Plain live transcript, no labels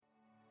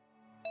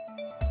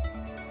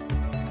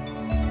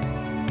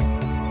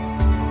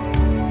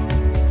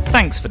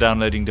Thanks for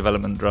downloading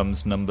Development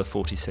Drums number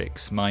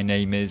 46. My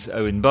name is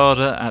Owen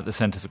Barder at the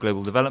Centre for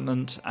Global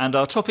Development, and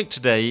our topic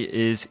today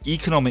is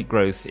economic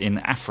growth in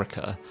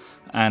Africa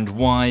and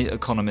why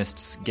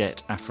economists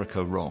get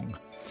Africa wrong.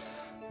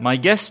 My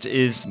guest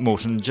is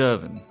Morten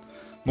Jerven.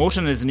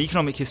 Morten is an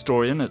economic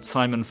historian at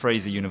Simon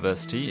Fraser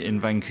University in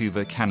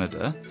Vancouver,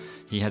 Canada.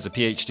 He has a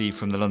PhD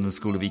from the London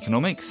School of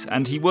Economics,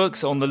 and he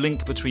works on the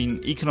link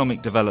between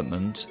economic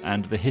development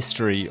and the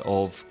history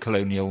of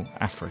colonial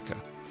Africa.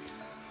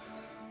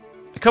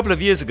 A couple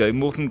of years ago,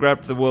 Morten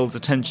grabbed the world's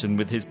attention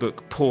with his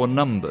book Poor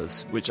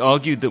Numbers, which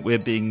argued that we're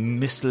being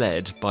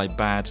misled by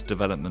bad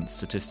development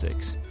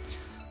statistics.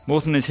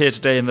 Morten is here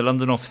today in the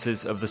London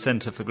offices of the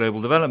Centre for Global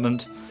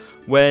Development,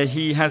 where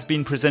he has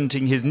been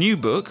presenting his new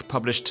book,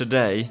 published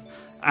today,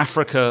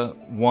 Africa,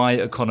 Why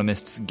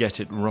Economists Get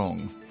It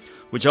Wrong,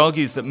 which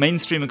argues that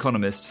mainstream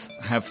economists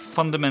have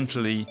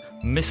fundamentally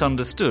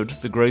misunderstood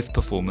the growth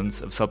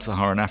performance of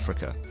sub-Saharan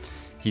Africa.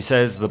 He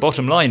says the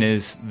bottom line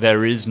is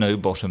there is no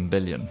bottom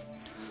billion.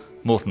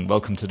 Morten,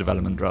 welcome to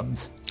Development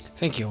Drums.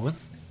 Thank you, Owen.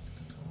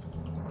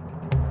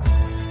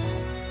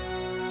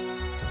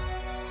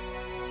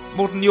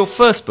 Morten, your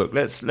first book,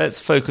 let's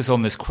focus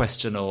on this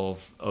question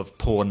of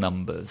poor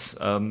numbers.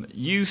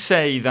 You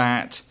say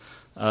that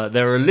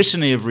there are a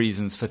litany of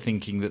reasons for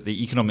thinking that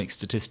the economic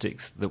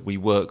statistics that we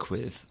work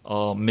with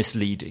are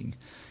misleading.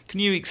 Can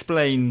you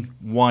explain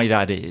why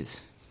that is?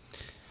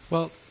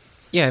 Well,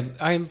 yeah,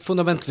 I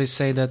fundamentally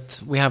say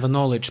that we have a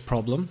knowledge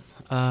problem,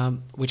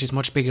 which is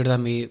much bigger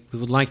than we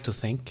would like to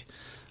think,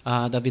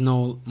 that we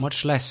know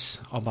much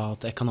less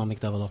about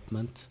economic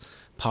development,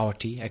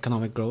 poverty,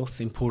 economic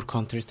growth in poor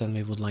countries than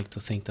we would like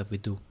to think that we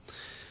do.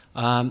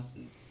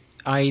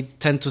 I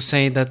tend to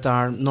say that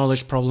our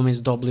knowledge problem is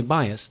doubly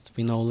biased.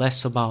 We know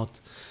less about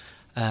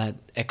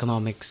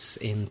economics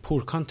in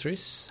poor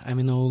countries, and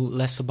we know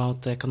less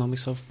about the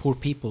economics of poor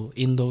people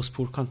in those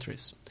poor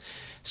countries.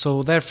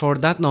 So therefore,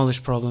 that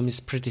knowledge problem is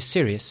pretty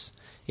serious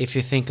if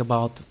you think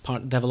about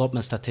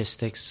development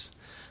statistics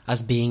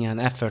as being an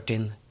effort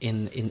in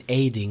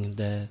aiding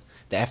the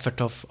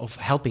effort of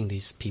helping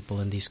these people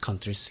in these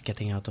countries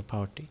getting out of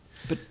poverty.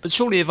 But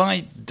surely if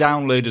I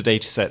download a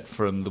data set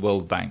from the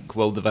World Bank,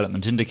 World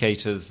Development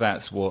Indicators,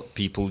 that's what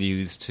people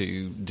use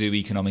to do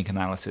economic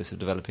analysis of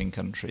developing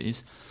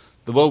countries.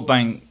 The World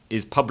Bank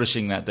is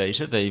publishing that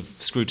data. They've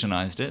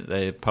scrutinized it.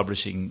 They're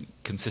publishing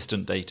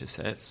consistent data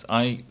sets.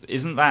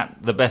 Isn't that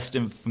the best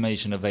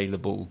information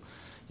available?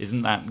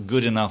 Isn't that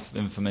good enough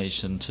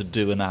information to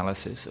do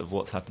analysis of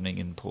what's happening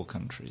in poor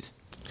countries?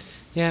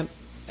 Yeah.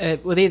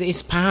 Well, it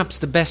is perhaps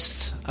the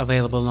best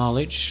available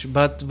knowledge,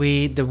 but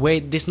the way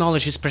this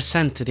knowledge is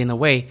presented in a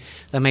way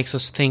that makes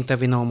us think that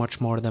we know much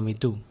more than we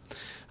do.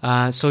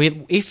 So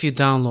if you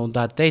download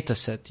that data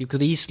set, you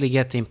could easily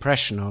get the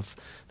impression of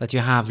that you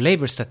have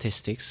labor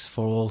statistics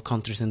for all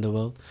countries in the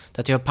world,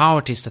 that you have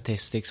poverty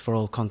statistics for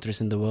all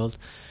countries in the world,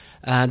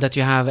 that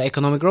you have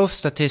economic growth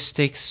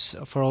statistics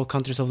for all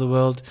countries of the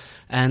world,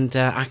 and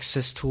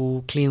access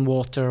to clean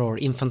water or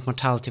infant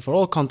mortality for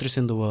all countries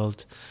in the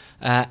world.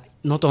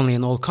 Not only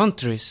in all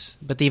countries,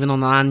 but even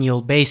on an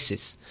annual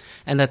basis,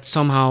 and that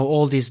somehow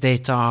all these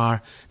data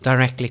are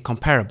directly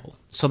comparable.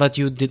 So that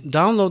you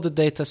download the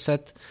data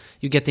set,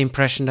 you get the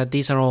impression that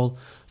these are all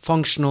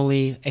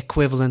functionally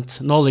equivalent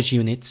knowledge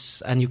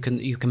units, and you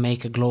can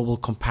make a global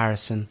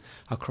comparison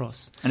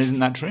across. And isn't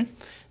that true?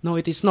 No,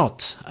 it is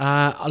not.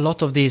 A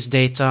lot of these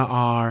data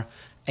are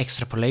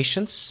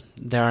extrapolations.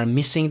 There are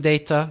missing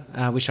data,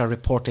 which are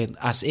reported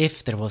as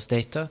if there was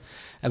data.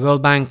 The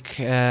World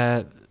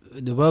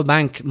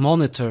Bank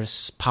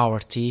monitors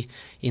poverty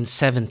in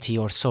 70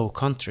 or so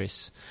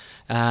countries.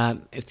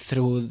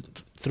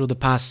 Through the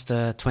past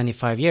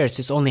 25 years,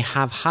 it's only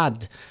have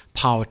had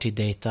poverty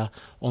data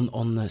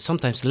on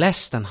sometimes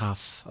less than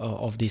half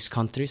of these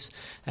countries.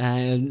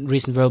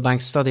 Recent World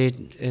Bank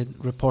study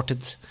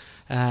reported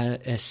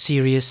a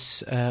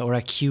serious or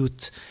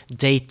acute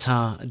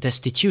data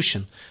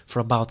destitution for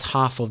about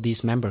half of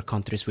these member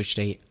countries, which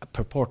they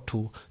purport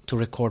to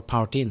record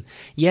poverty in.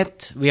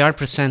 Yet we are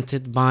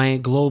presented by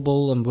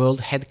global and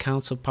world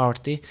headcounts of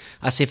poverty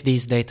as if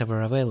these data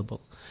were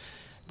available.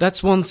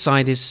 That's one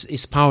side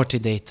is poverty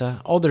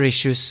data. Other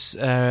issues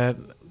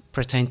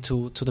pertain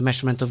to the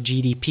measurement of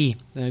GDP,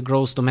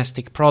 gross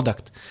domestic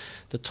product,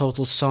 the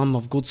total sum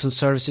of goods and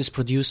services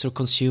produced or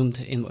consumed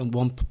in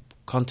one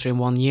country in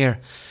 1 year,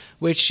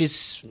 which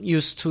is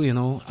used to,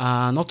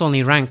 not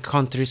only rank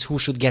countries who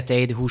should get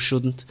aid, who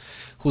shouldn't,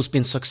 who's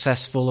been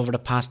successful over the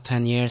past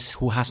 10 years,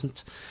 who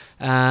hasn't.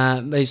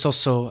 But it's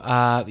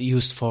also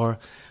used for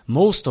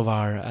most of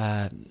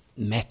our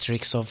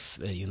metrics of,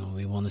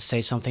 we want to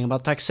say something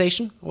about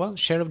taxation, well,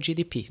 share of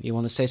GDP. We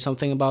want to say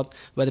something about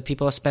whether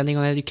people are spending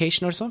on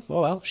education or so,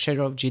 well,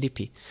 share of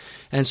GDP.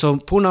 And so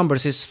poor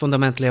numbers is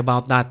fundamentally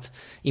about that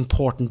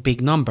important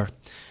big number.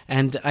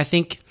 And I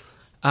think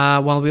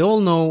while we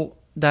all know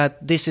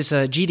that this is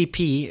a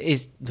GDP,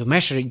 is to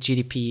measure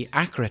GDP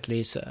accurately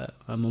is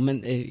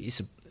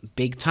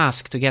big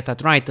task to get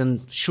that right,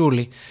 and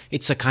surely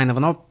it's a kind of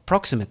an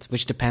approximate,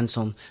 which depends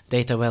on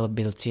data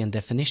availability and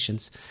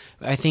definitions.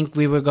 I think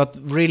we got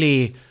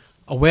really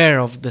aware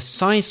of the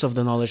size of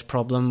the knowledge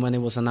problem when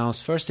it was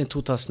announced first in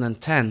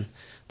 2010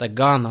 that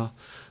Ghana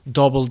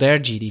doubled their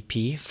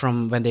GDP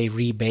from when they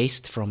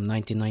rebased from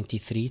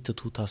 1993 to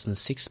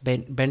 2006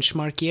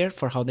 benchmark year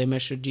for how they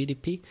measured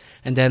GDP.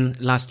 And then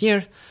last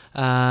year,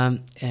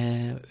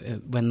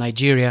 when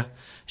Nigeria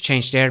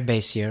changed their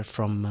base year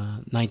from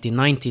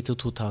 1990 to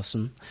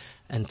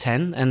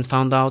 2010 and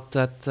found out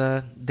that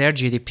their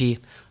GDP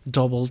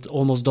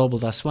almost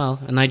doubled as well.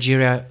 And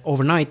Nigeria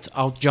overnight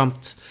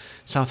outjumped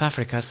South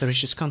Africa as the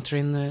richest country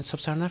in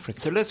sub-Saharan Africa.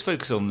 So let's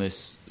focus on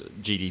this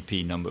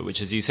GDP number, which,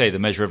 as you say, the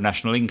measure of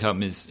national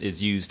income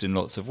is used in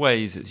lots of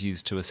ways. It's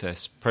used to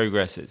assess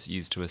progress. It's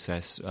used to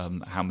assess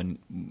how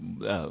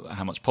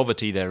much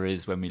poverty there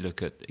is when we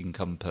look at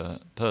income per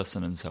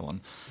person and so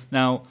on.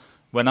 Now,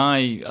 when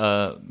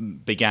I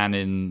began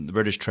in the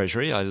British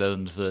Treasury, I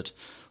learned that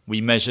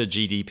we measure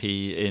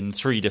GDP in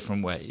three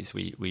different ways.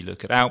 We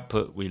look at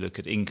output, we look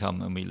at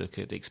income, and we look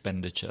at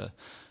expenditure.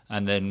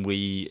 And then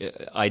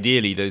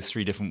ideally, those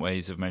three different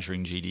ways of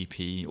measuring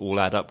GDP all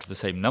add up to the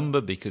same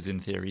number, because in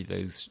theory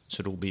those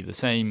should all be the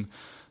same.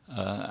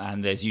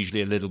 And there's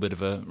usually a little bit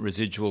of a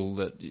residual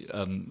that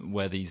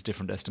where these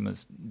different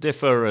estimates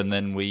differ, and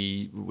then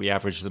we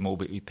average them all,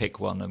 but we pick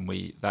one,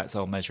 and that's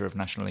our measure of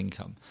national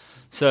income.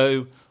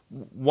 So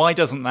why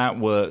doesn't that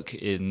work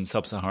in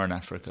sub-Saharan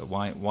Africa?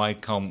 Why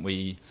can't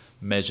we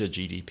measure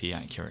GDP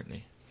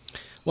accurately?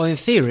 Well, in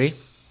theory,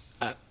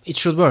 it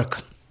should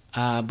work.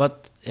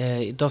 But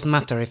it doesn't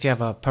matter if you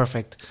have a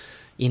perfect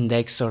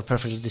index or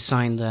perfectly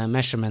designed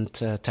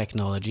measurement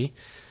technology.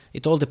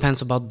 It all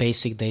depends about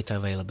basic data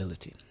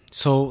availability.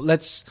 So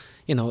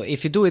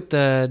if you do it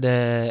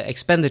the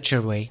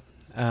expenditure way,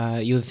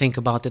 you think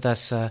about it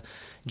as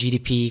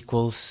GDP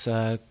equals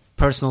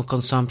personal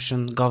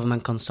consumption,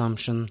 government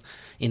consumption,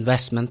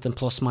 investment, and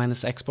plus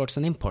minus exports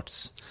and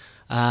imports.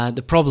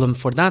 The problem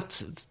for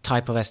that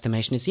type of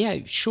estimation is,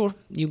 sure,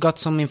 you got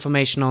some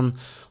information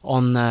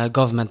on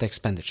government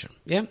expenditure,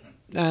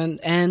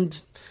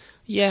 and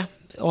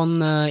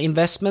on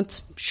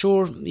investment,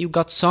 sure, you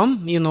got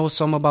some,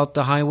 some about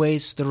the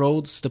highways, the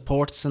roads, the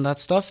ports, and that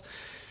stuff.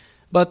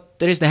 But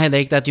there is the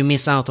headache that you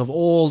miss out of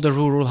all the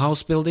rural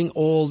house building,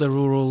 all the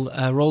rural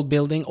road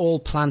building, all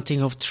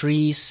planting of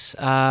trees,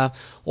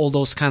 all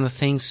those kind of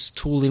things,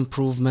 tool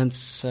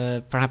improvements,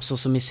 perhaps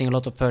also missing a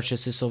lot of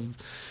purchases of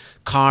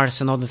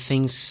cars and other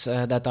things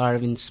that are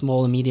in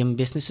small and medium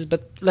businesses.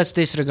 But let's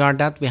disregard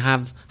that. We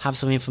have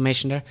some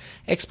information there.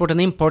 Export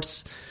and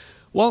imports,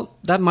 well,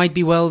 that might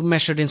be well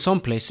measured in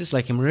some places,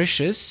 like in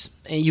Mauritius.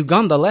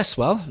 Uganda less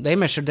well. They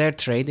measure their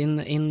trade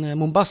in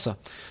Mombasa.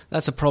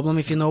 That's a problem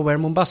if you know where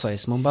Mombasa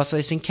is. Mombasa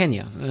is in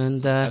Kenya.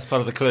 And that's part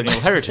of the colonial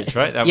heritage,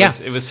 right?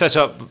 It was set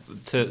up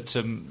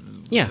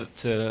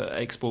to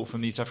export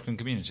from the East African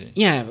community.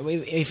 Yeah,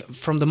 if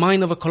from the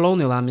mind of a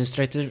colonial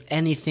administrator,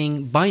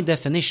 anything by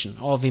definition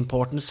of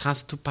importance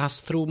has to pass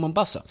through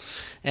Mombasa.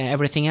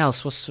 Everything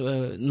else was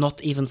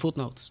not even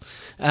footnotes.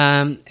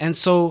 And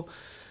so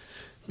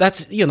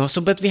that's,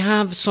 but we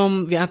have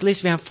at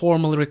least we have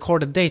formal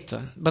recorded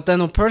data. But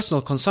then on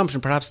personal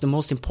consumption, perhaps the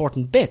most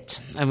important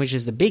bit, and which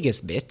is the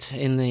biggest bit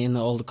in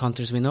all the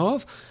countries we know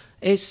of,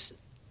 is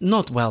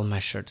not well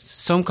measured.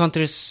 Some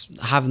countries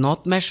have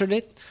not measured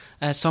it.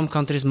 Some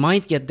countries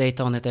might get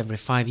data on it every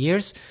 5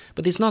 years,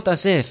 but it's not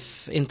as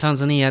if in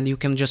Tanzania you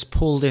can just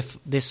pull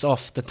this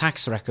off the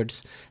tax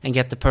records and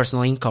get the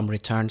personal income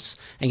returns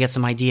and get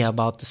some idea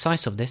about the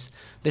size of this.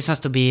 This has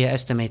to be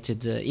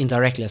estimated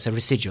indirectly as a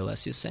residual,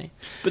 as you say.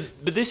 But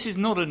this is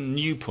not a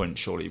new point,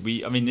 surely.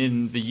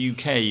 In the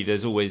UK,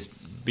 there's always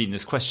been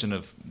this question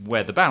of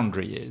where the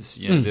boundary is.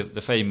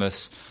 The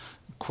famous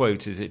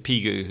quote, is it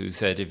Pigu, who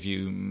said, if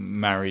you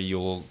marry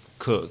your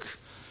cook,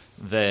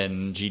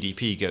 then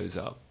GDP goes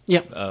up.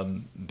 Yeah.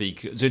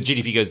 So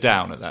GDP goes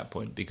down at that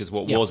point, because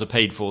what was a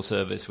paid-for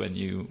service when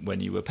you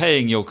were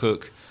paying your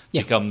cook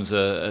becomes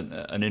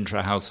an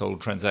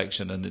intra-household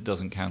transaction, and it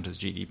doesn't count as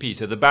GDP.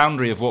 So the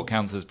boundary of what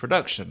counts as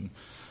production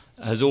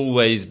has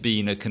always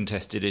been a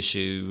contested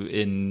issue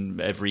in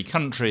every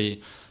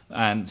country,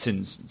 and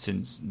since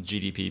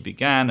GDP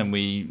began, and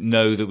we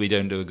know that we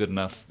don't do a good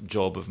enough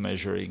job of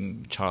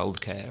measuring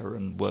childcare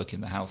and work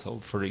in the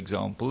household, for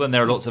example, and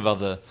there are lots of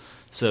other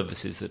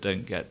services that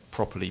don't get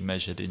properly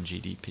measured in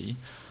GDP.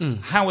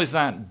 How is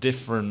that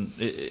different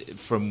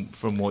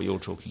from what you're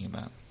talking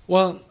about?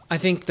 Well, I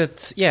think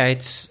that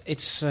it's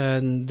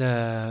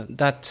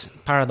that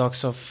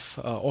paradox of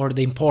or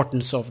the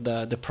importance of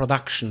the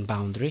production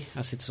boundary,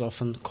 as it's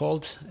often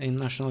called in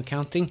national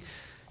accounting,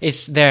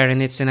 is there,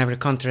 and it's in every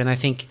country. And I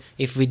think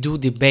if we do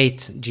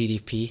debate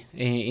GDP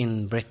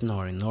in Britain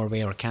or in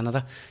Norway or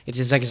Canada, it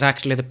is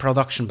exactly the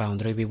production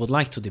boundary we would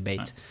like to debate.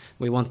 Right.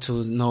 We want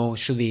to know,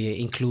 should we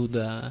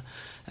include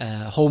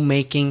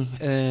homemaking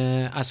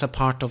as a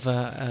part of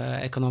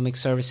economic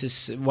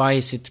services? Why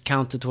is it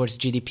counted towards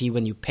GDP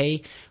when you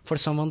pay for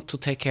someone to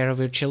take care of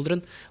your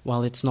children,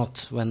 while it's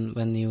not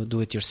when you do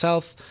it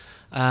yourself?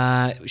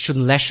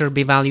 Shouldn't leisure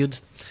be valued,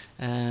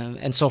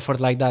 and so forth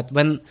like that.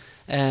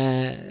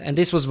 And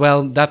this was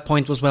that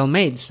point was well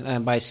made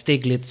by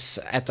Stiglitz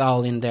et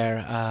al. In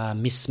their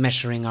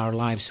Mismeasuring Our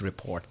Lives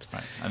report.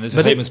 Right. And there's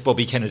a famous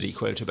Bobby Kennedy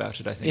quote about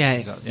it, I think.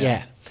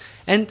 Yeah.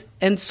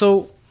 And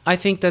so I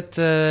think that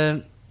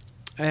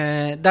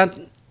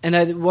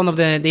one of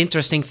the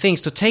interesting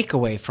things to take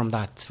away from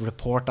that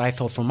report, I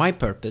thought, for my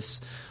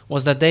purpose,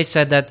 was that they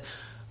said that,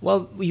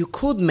 well, you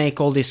could make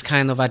all these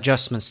kind of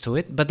adjustments to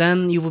it, but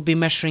then you would be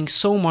measuring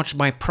so much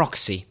by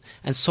proxy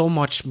and so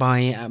much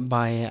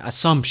by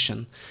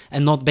assumption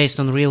and not based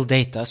on real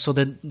data, so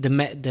that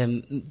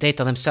the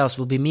data themselves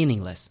will be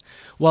meaningless.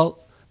 Well,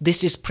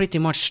 this is pretty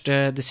much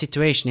the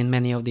situation in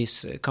many of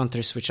these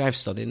countries which I've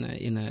studied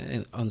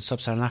on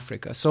sub-Saharan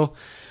Africa. So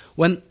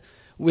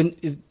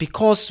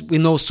because we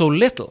know so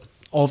little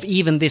of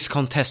even this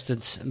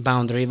contested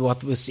boundary,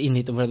 what was in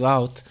it or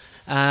without,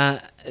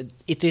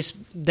 it is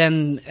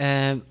then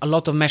a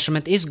lot of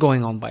measurement is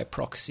going on by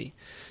proxy.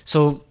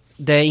 So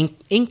the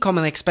income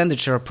and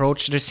expenditure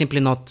approach, there's simply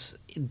not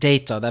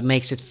data that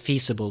makes it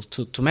feasible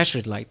to measure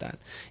it like that.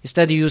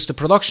 Instead, you use the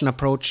production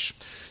approach.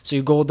 So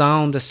you go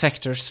down the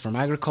sectors from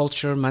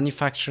agriculture,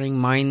 manufacturing,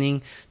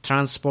 mining,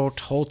 transport,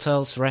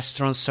 hotels,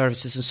 restaurants,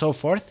 services, and so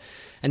forth.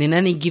 And in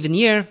any given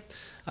year,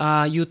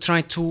 you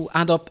try to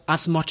add up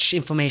as much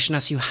information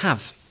as you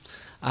have.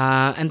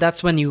 And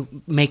that's when you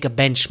make a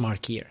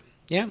benchmark year.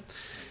 Yeah.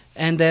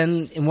 And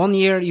then in 1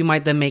 year, you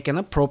might then make an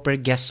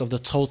appropriate guess of the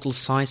total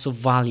size of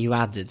value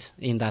added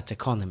in that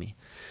economy.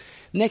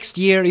 Next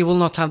year, you will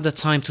not have the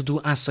time to do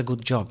as a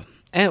good job.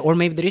 Or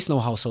maybe there is no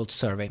household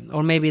survey.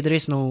 Or maybe there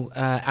is no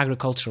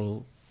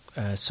agricultural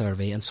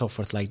survey and so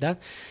forth like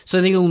that. So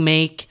then you'll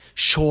make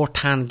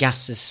shorthand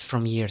guesses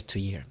from year to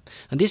year.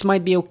 And this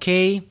might be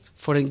okay.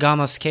 For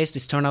Ghana's case,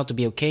 this turned out to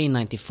be okay in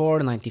 94,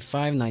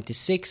 95,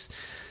 96.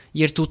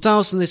 Year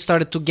 2000, it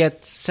started to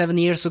get 7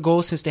 years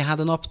ago since they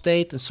had an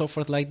update and so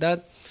forth like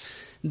that.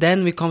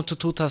 Then we come to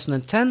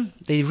 2010.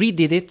 They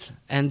redid it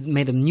and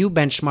made a new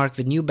benchmark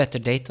with new, better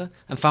data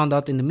and found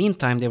out in the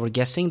meantime they were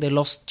guessing. They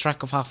lost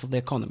track of half of the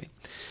economy.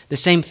 The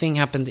same thing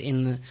happened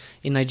in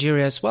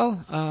Nigeria as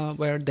well,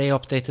 where they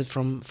updated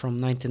from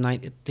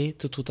 1990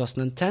 to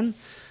 2010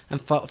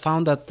 and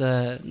found that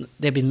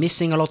they've been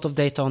missing a lot of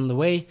data on the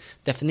way.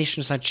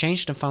 Definitions had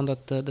changed and found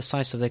that the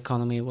size of the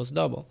economy was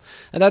double.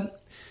 And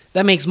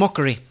that makes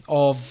mockery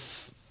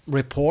of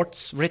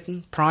reports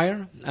written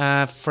prior,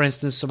 for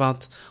instance,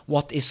 about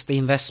what is the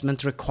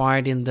investment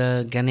required in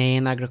the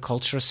Ghanaian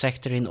agricultural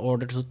sector in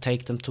order to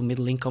take them to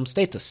middle income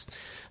status,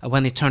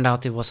 when it turned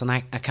out it was an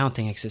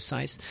accounting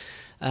exercise.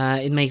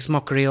 It makes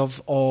mockery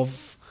of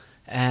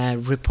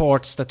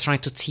reports that try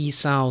to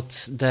tease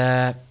out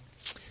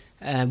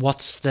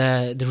what's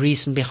the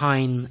reason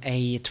behind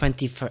a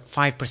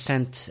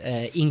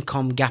 25%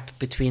 income gap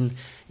between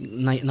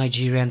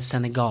Nigeria and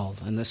Senegal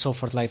and so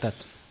forth like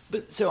that.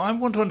 But so I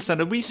want to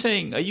understand, are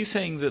you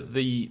saying that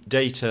the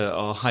data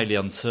are highly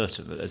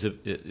uncertain?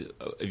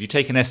 If you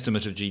take an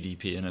estimate of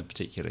GDP in a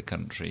particular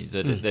country,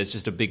 that there's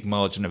just a big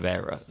margin of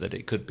error, that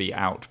it could be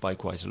out by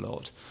quite a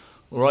lot?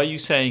 Or are you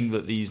saying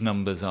that these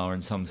numbers are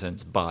in some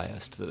sense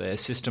biased, that they're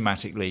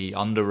systematically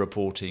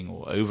under-reporting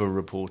or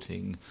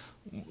over-reporting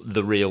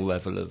the real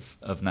level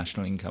of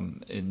national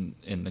income in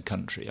the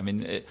country? I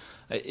mean,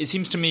 it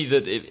seems to me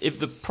that if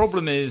the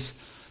problem is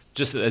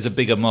just that there's a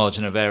bigger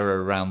margin of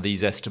error around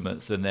these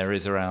estimates than there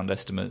is around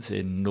estimates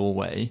in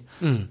Norway,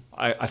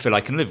 I feel I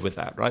can live with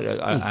that, right?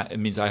 It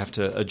means I have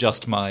to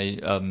adjust I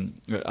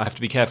have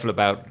to be careful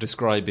about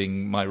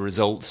describing my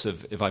results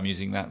if I'm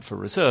using that for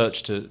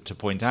research to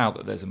point out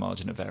that there's a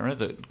margin of error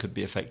that could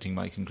be affecting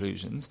my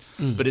conclusions.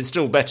 But it's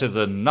still better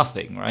than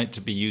nothing, right, to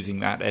be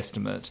using that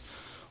estimate.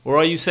 Or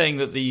are you saying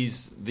that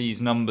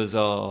these numbers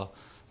are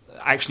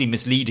actually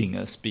misleading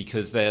us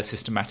because they are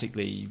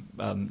systematically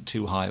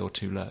too high or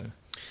too low?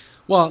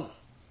 Well,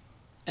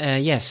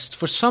 yes,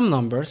 for some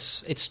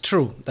numbers, it's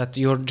true that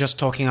you're just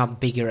talking about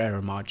bigger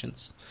error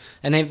margins.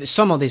 And if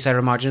some of these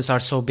error margins are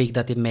so big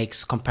that it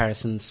makes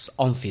comparisons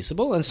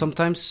unfeasible, and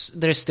sometimes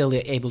they're still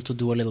able to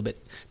do a little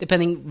bit,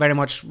 depending very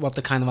much what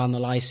the kind of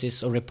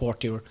analysis or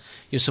report you're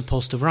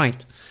supposed to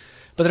write.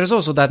 But there's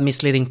also that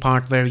misleading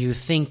part where you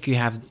think you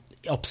have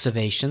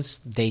observations,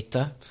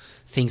 data,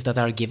 things that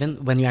are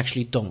given when you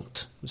actually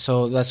don't.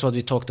 So that's what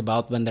we talked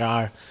about when there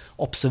are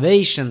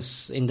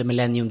observations in the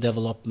Millennium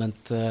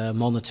Development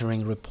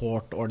Monitoring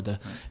Report or the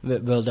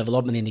World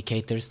Development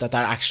Indicators that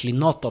are actually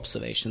not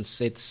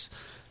observations. It's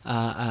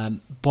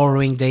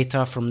borrowing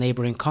data from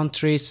neighboring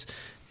countries,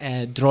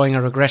 drawing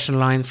a regression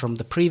line from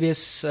the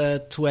previous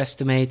two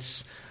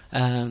estimates.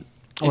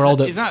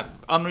 Is that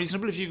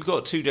unreasonable? If you've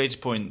got two data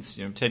points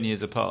 10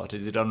 years apart,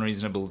 is it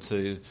unreasonable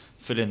to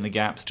fill in the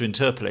gaps, to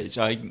interpolate?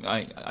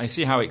 I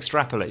see how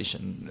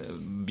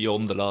extrapolation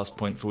beyond the last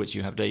point for which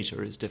you have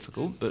data is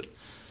difficult, but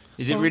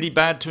is it really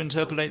bad to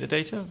interpolate the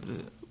data?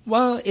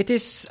 Well, it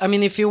is. I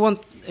mean, if you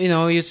want,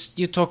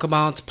 you talk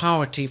about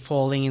poverty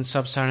falling in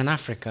sub-Saharan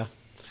Africa,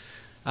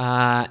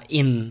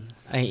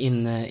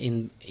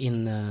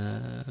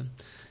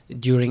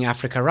 during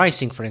Africa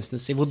Rising, for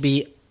instance, it would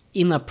be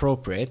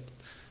inappropriate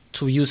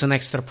to use an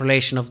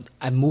extrapolation of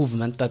a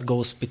movement that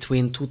goes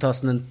between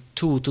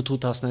 2002 to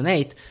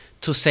 2008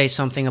 to say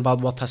something about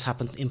what has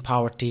happened in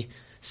poverty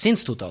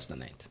since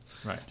 2008.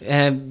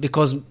 Right.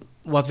 Because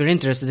what we're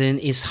interested in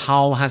is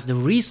how has the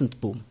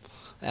recent boom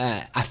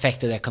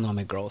affected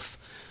economic growth.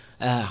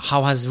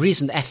 How has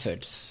recent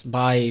efforts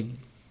by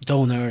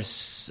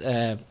donors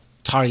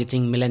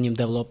targeting Millennium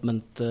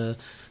Development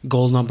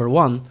Goal number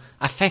 1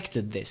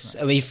 affected this?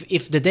 Right.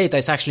 If the data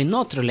is actually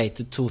not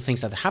related to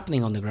things that are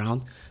happening on the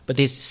ground, but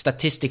is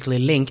statistically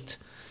linked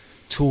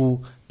to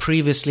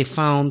previously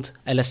found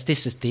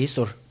elasticities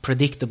or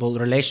predictable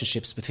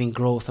relationships between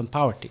growth and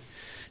poverty.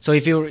 So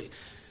if your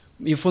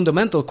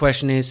fundamental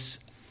question is,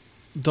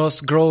 does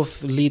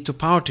growth lead to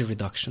poverty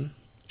reduction?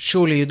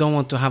 Surely you don't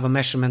want to have a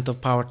measurement of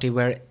poverty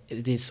where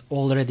it is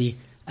already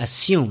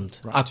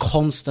assumed a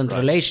constant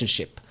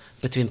relationship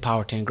between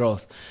poverty and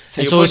growth.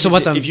 So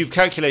if you've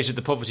calculated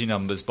the poverty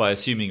numbers by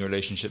assuming a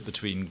relationship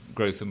between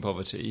growth and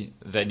poverty,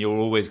 then you're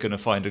always going to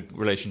find a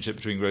relationship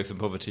between growth and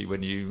poverty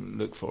when you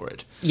look for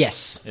it.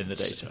 Yes. In the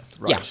data.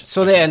 Right. Yeah.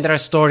 So there are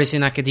stories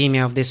in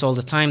academia of this all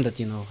the time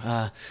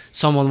that,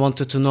 someone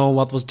wanted to know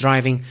what was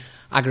driving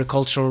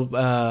agricultural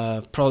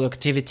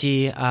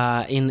productivity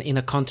in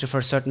a country for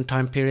a certain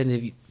time period.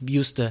 They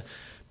used the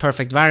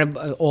perfect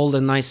variable, all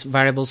the nice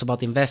variables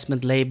about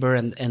investment, labor,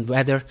 and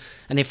weather,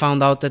 and they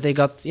found out that they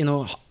got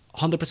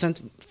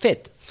 100%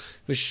 fit,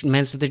 which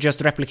means that they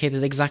just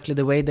replicated exactly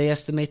the way they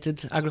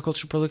estimated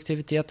agricultural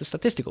productivity at the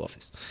statistical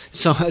office.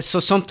 So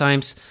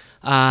sometimes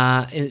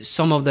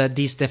some of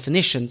these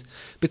definitions,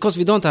 because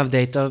we don't have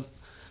data,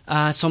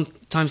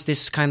 sometimes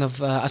this kind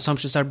of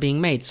assumptions are being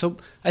made. So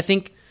I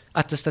think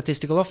at the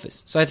statistical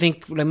office. So I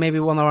think maybe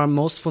one of our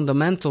most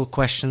fundamental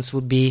questions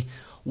would be,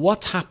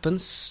 what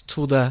happens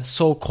to the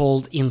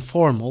so-called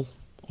informal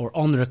or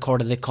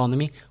unrecorded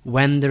economy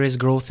when there is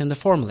growth in the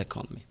formal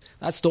economy?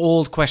 That's the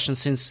old question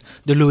since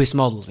the Lewis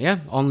model,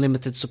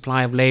 unlimited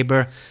supply of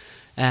labor,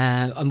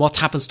 and what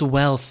happens to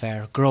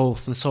welfare,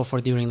 growth, and so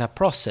forth during that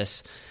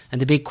process.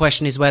 And the big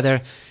question is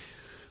whether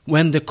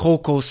when the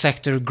cocoa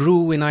sector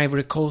grew in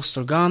Ivory Coast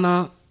or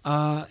Ghana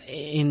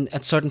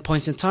at certain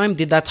points in time,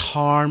 did that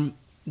harm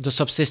the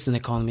subsistence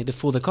economy, the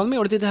food economy,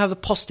 or did it have a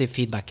positive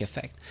feedback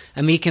effect?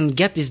 And we can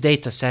get these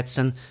data sets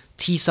and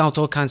tease out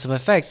all kinds of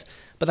effects,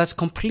 but that's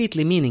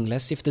completely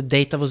meaningless if the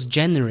data was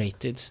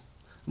generated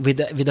with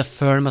a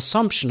firm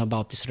assumption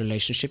about this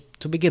relationship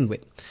to begin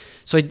with.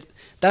 So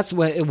that's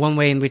one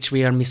way in which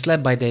we are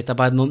misled by data,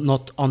 by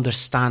not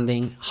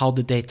understanding how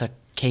the data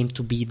came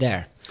to be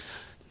there.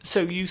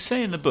 So you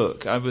say in the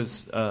book, I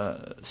was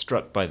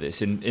struck by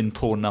this, in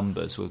Poor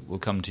Numbers, we'll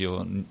come to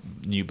your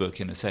new book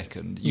in a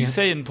second. You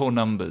say in Poor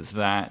Numbers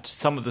that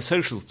some of the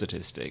social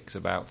statistics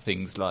about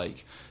things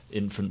like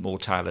infant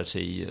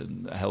mortality,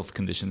 and health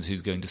conditions,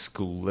 who's going to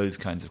school, those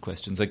kinds of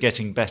questions are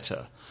getting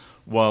better,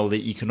 while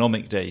the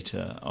economic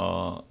data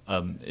are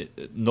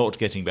not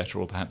getting better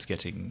or perhaps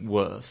getting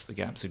worse. The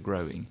gaps are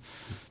growing.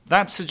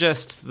 That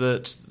suggests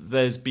that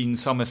there's been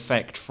some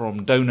effect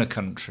from donor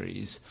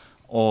countries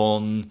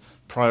on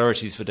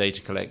priorities for data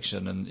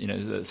collection,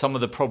 and some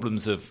of the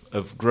problems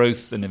of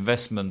growth and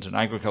investment and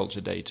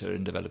agriculture data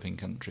in developing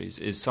countries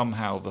is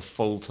somehow the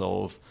fault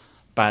of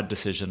bad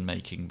decision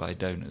making by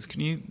donors. Can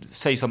you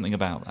say something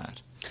about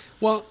that?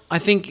 Well, I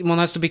think one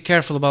has to be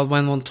careful about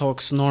when one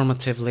talks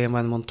normatively and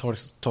when one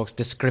talks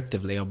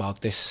descriptively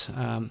about this.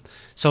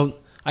 So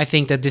I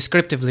think that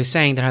descriptively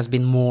saying there has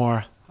been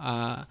more,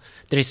 there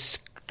is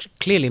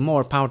clearly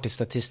more poverty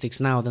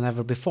statistics now than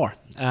ever before.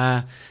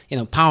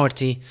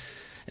 Poverty.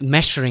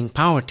 Measuring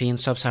poverty in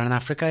sub-Saharan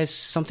Africa is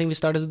something we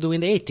started to do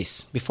in the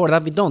 80s. Before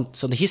that, we don't.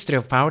 So the history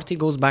of poverty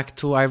goes back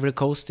to Ivory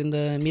Coast in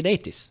the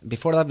mid-80s.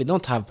 Before that, we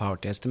don't have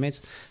poverty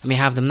estimates, and we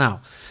have them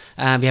now.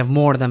 We have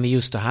more than we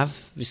used to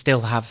have. We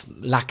still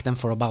lack them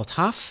for about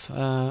half,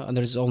 and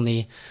there's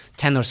only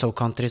 10 or so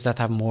countries that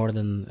have more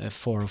than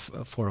four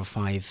or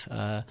five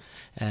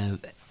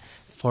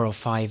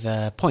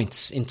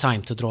points in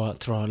time to draw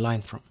a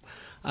line from.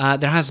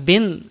 There has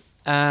been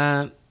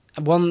the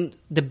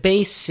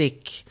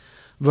basic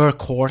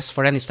workhorse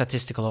for any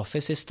statistical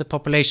office is the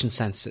population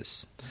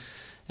census.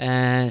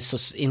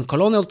 So in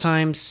colonial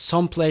times,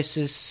 some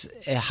places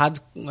had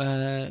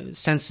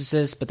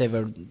censuses, but they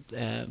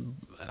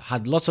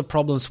had lots of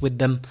problems with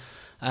them.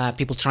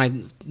 People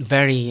tried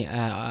very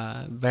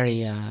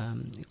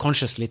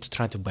consciously to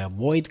try to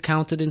avoid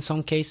counted in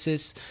some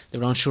cases. They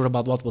were unsure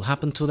about what will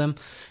happen to them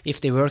if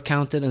they were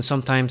counted, and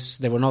sometimes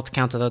they were not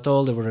counted at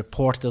all. They were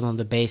reported on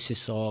the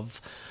basis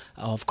of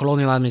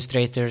colonial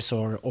administrators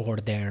or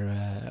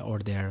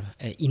their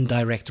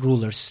indirect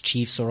rulers,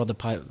 chiefs, or other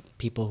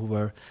people who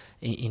were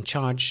in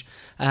charge.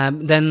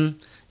 Then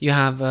You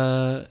have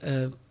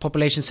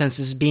population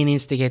census being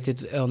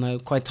instigated on a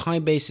quite high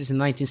basis in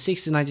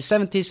 1960s,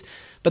 1970s,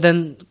 but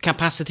then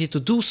capacity to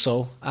do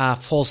so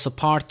falls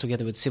apart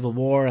together with civil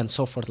war and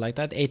so forth like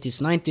that,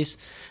 80s, 90s.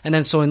 And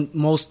then so in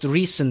most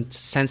recent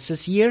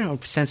census year or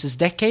census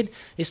decade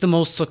is the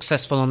most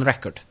successful on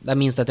record. That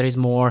means that there is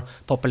more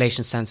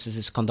population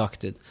censuses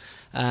conducted.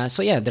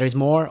 So there is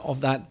more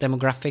of that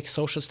demographic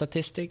social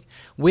statistic.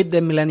 With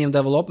the Millennium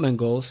Development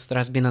Goals, there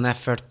has been an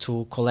effort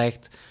to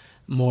collect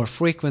more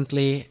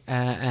frequently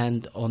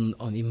and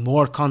in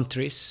more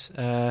countries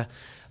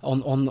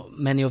on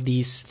many of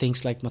these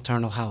things, like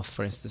maternal health,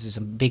 for instance, is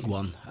a big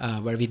one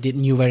where we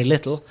knew very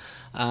little,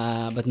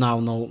 but now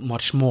know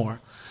much more.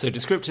 So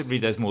descriptively,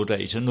 there's more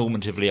data.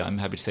 Normatively, I'm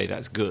happy to say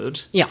that's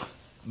good. Yeah.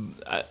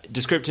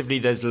 Descriptively,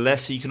 there's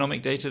less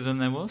economic data than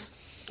there was?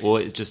 Or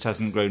it just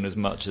hasn't grown as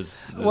much as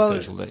the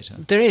social data?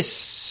 There is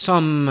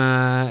some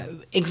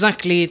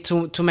exactly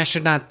to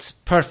measure that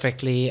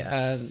perfectly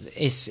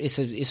is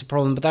a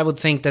problem. But I would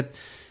think that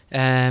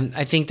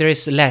I think there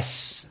is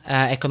less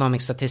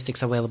economic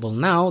statistics available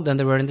now than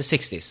there were in the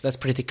 60s. That's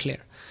pretty clear.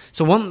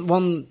 So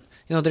one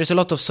there's a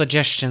lot of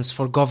suggestions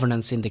for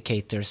governance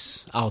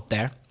indicators out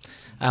there.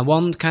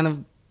 One kind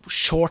of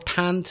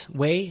shorthand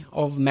way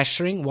of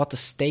measuring what the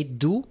state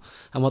do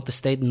and what the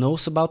state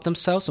knows about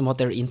themselves and what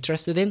they're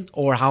interested in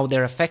or how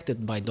they're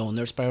affected by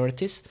donors'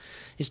 priorities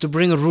is to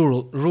bring a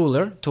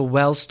ruler to a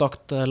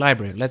well-stocked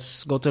library.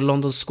 Let's go to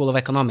London School of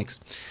Economics.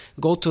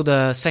 Go to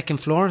the second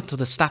floor, to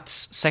the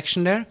stats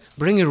section there,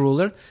 bring a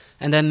ruler,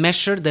 and then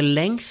measure the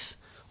length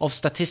of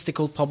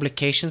statistical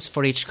publications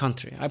for each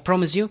country. I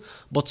promise you,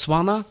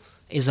 Botswana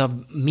is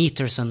of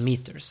meters and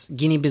meters.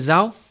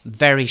 Guinea-Bissau,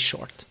 very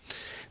short.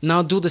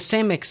 Now do the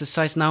same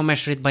exercise, now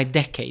measure it by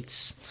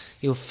decades.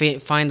 You'll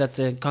find that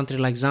a country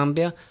like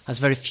Zambia has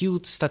very few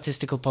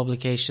statistical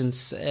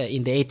publications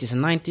in the 80s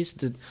and 90s.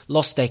 The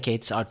lost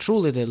decades are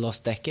truly the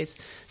lost decades.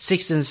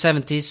 60s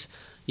and 70s,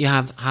 you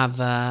have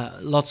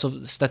lots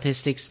of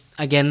statistics.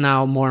 Again,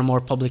 now more and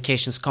more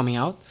publications coming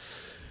out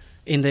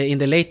in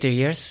the later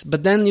years.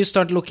 But then you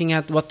start looking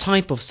at what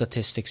type of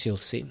statistics you'll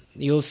see.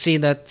 You'll see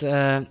that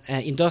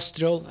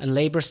industrial and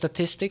labor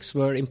statistics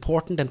were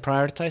important and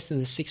prioritized in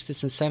the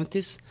 60s and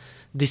 70s,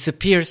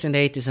 disappears in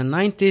the 80s and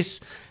 90s,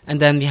 and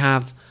then we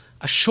have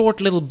a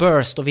short little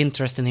burst of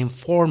interest in the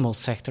informal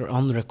sector,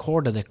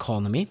 unrecorded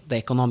economy, the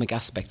economic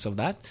aspects of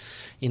that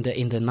in the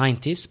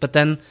 90s. But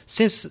then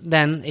since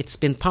then it's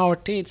been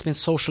poverty, it's been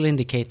social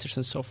indicators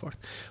and so forth,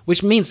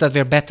 which means that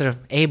we're better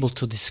able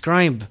to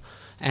describe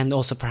and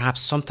also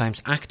perhaps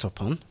sometimes act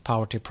upon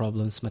poverty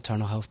problems,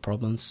 maternal health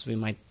problems. We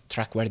might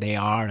track where they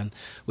are and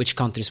which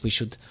countries we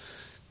should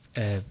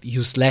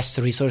use less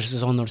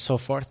resources on or so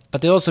forth.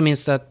 But it also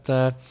means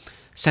that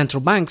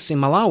central banks in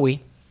Malawi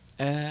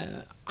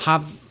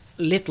have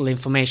little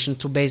information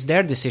to base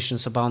their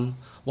decisions upon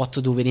what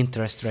to do with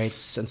interest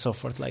rates and so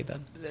forth like that.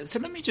 So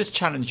let me just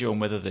challenge you on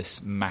whether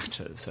this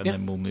matters, and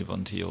then we'll move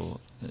on to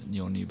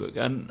your new book.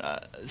 And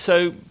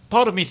so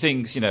part of me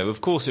thinks,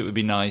 of course it would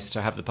be nice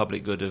to have the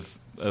public good of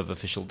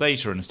official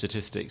data and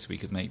statistics. We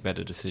could make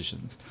better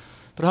decisions.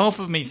 But half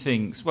of me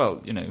thinks,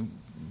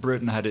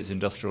 Britain had its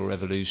industrial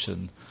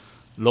revolution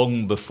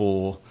long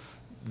before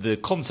the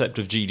concept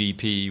of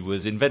GDP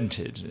was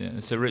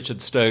invented. Sir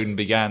Richard Stone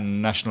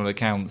began national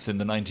accounts in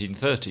the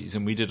 1930s,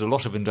 and we did a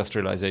lot of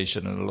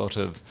industrialization and a lot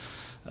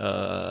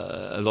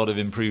of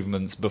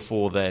improvements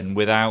before then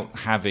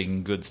without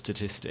having good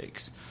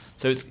statistics.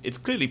 So it's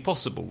clearly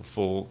possible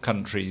for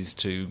countries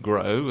to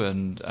grow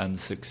and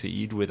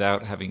succeed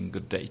without having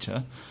good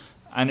data.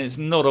 And it's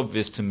not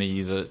obvious to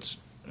me that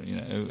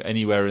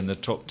anywhere in the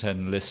top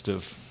 10 list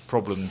of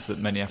problems that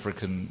many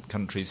African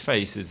countries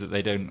face is that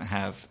they don't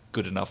have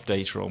good enough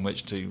data on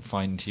which to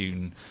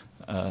fine-tune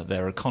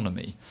their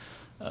economy.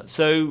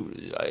 So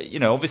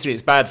obviously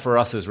it's bad for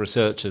us as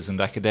researchers and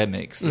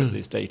academics that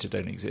this data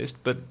don't exist,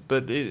 but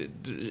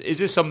is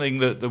this something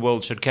that the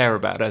world should care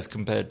about as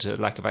compared to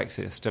lack of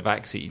access to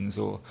vaccines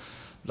or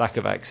lack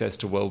of access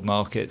to world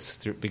markets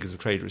because of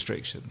trade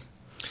restrictions?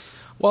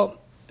 Well,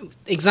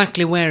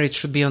 exactly where it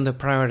should be on the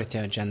priority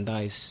agenda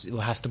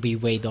has to be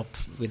weighed up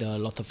with a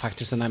lot of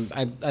factors, and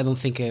I don't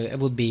think it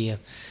would be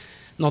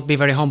not be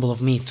very humble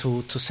of me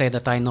to say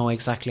that I know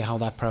exactly how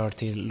that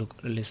priority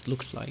list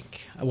looks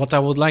like. What I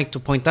would like to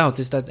point out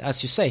is that,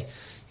 as you say,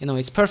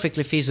 it's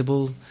perfectly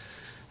feasible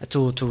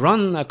to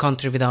run a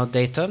country without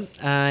data.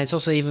 It's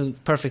also even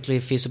perfectly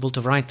feasible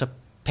to write a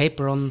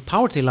paper on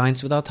poverty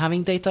lines without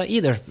having data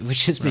either,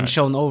 which has been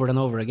shown over and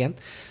over again.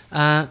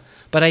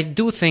 But I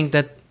do think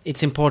that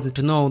it's important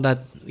to know that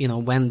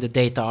when the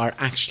data are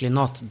actually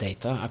not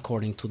data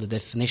according to the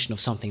definition of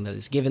something that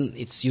is given,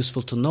 it's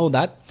useful to know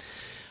that.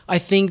 I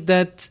think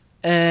that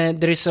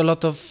there is a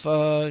lot of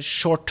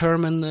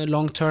short-term and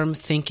long-term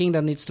thinking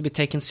that needs to be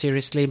taken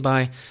seriously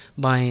by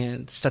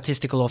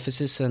statistical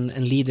offices and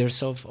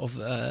leaders of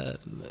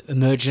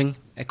emerging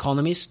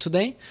economies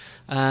today.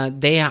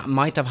 They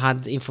might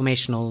have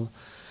informational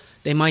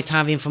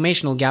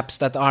gaps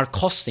that are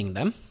costing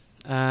them.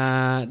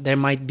 There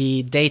might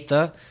be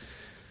data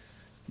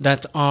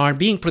that are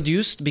being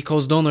produced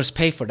because donors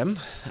pay for them,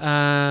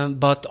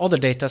 but other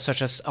data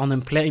such as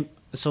unemployment.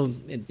 So,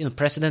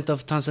 President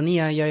of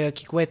Tanzania, Yahya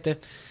Kikwete,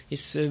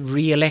 is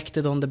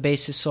re-elected on the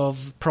basis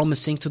of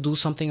promising to do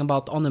something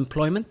about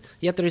unemployment.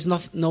 Yet there is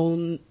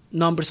no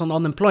numbers on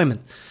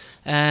unemployment.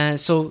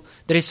 So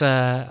there is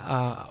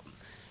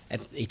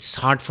it's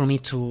hard for me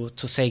to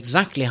say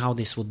exactly how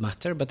this would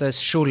matter, but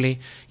surely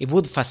it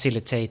would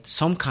facilitate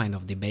some kind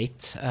of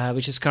debate,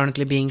 which is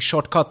currently being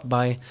shortcut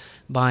by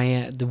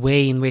the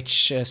way in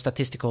which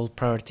statistical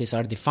priorities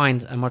are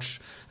defined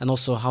and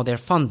also how they're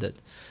funded.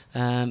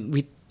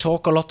 We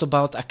talk a lot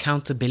about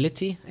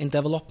accountability in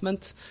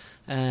development.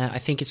 I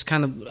think it's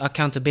kind of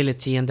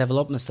accountability and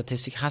development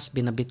statistics has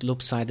been a bit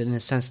lopsided in the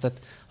sense that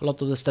a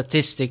lot of the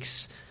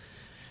statistics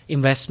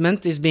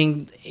investment is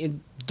being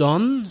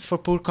done for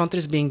poor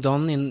countries, being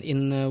done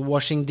in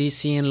Washington,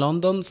 D.C. and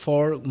London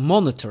for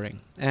monitoring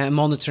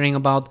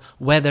about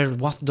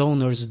what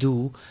donors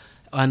do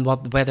and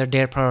whether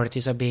their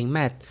priorities are being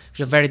met, which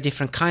is a very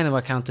different kind of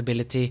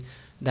accountability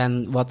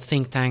than what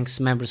think tanks,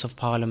 members of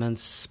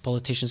parliaments,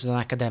 politicians and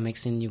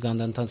academics in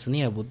Uganda and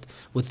Tanzania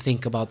would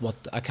think about what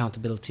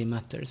accountability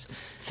matters.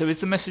 So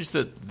is the message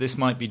that this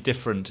might be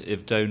different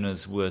if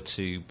donors were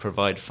to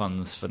provide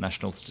funds for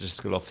national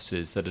statistical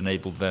offices that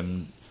enabled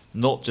them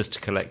not just to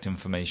collect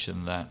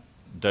information that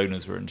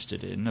donors were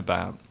interested in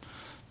about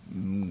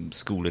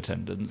school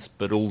attendance,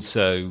 but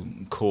also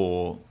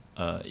core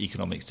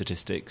economic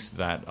statistics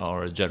that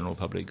are a general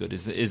public good?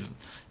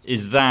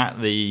 Is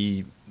that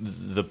the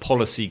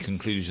policy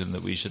conclusion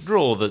that we should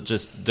draw, that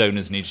just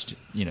donors need to,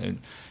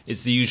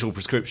 it's the usual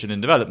prescription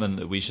in development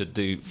that we should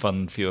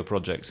fund fewer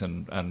projects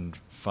and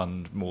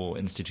fund more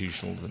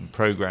institutionals and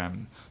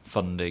program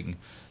funding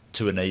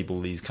to enable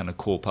these kind of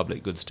core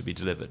public goods to be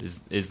delivered?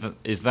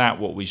 Is that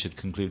what we should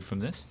conclude from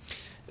this?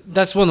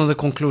 That's one of the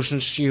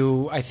conclusions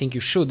I think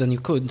you should and you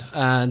could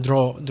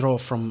draw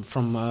from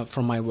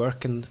my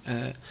work, and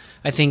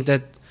I think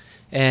that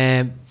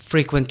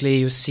frequently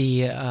you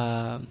see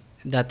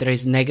that there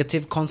is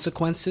negative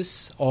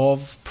consequences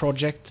of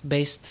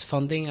project-based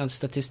funding and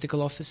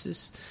statistical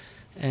offices,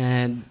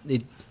 and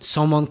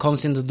someone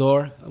comes in the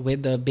door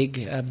with a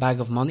big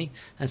bag of money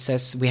and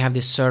says, "We have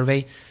this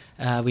survey.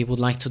 We would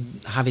like to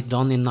have it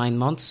done in 9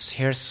 months.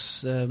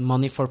 Here's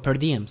money for per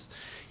diems."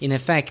 In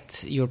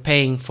effect, you're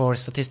paying for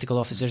statistical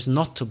officers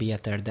not to be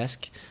at their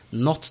desk,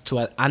 not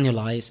to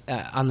analyze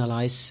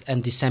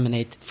and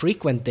disseminate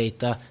frequent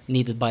data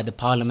needed by the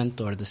parliament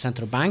or the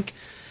central bank.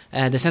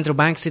 The central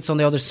bank sits on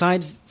the other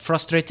side,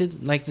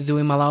 frustrated, like they do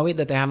in Malawi,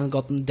 that they haven't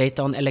gotten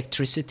data on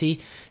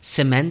electricity,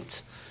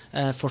 cement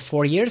for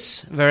 4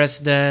 years, whereas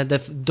the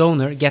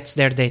donor gets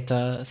their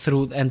data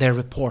and their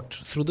report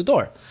through the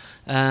door.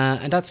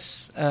 And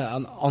that's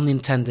an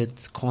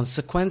unintended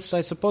consequence, I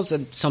suppose,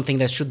 and something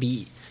that should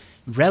be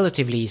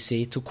relatively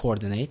easy to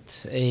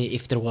coordinate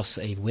if there was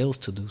a will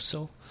to do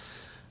so.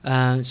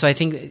 So I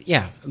think,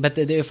 but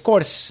of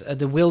course,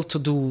 the will to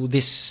do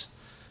this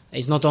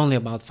is not only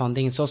about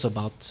funding, it's also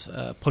about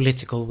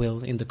political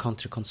will in the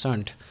country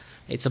concerned.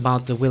 It's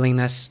about the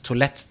willingness to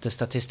let the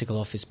statistical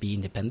office be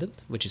independent,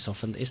 which it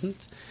often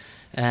isn't,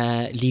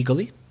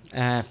 legally,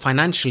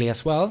 financially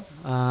as well.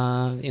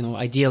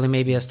 Ideally,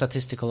 maybe a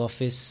statistical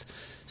office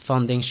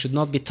funding should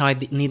not be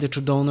tied neither to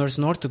donors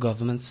nor to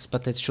governments,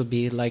 but it should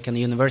be like a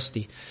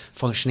university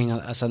functioning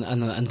as an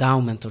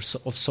endowment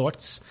of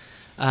sorts.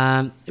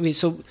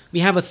 So we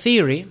have a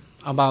theory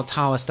about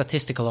how a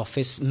statistical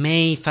office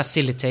may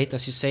facilitate,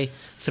 as you say,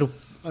 through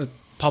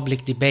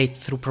public debate,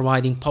 through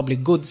providing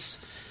public goods,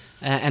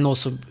 and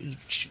also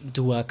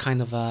do a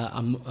kind of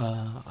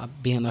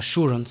be an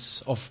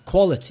assurance of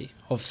quality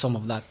of some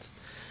of that.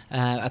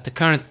 At the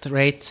current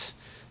rate,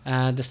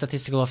 the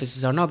statistical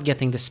offices are not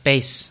getting the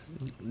space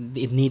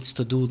it needs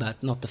to do that,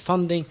 not the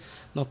funding,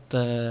 not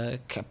the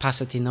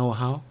capacity,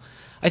 know-how.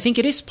 I think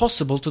it is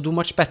possible to do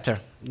much better.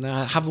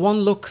 Have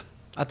one look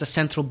at the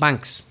central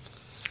banks,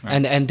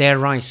 right, and their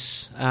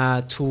rise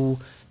to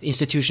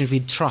institutions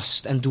we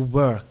trust and do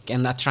work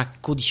and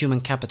attract good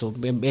human capital,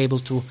 be able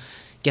to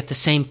get the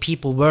same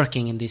people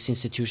working in these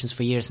institutions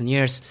for years and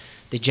years.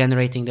 They're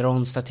generating their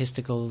own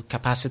statistical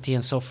capacity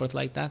and so forth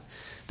like that.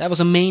 That was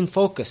a main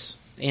focus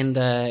in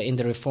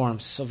the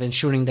reforms of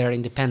ensuring their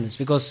independence,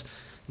 because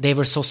they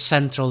were so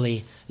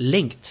centrally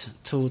linked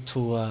to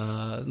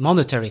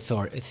monetary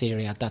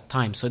theory at that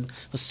time. So it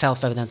was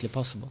self-evidently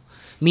possible.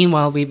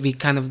 Meanwhile, we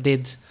kind of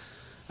did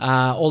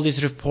all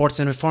these reports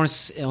and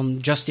reforms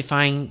on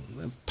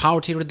justifying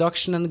poverty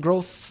reduction and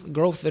growth,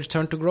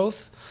 return to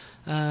growth,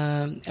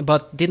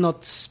 but did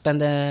not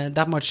spend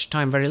that much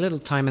time, very little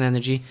time and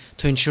energy,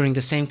 to ensuring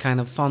the same kind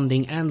of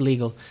funding and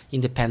legal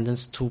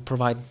independence to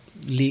provide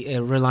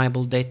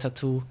reliable data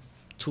to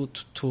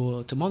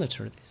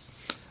monitor this.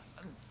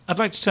 I'd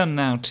like to turn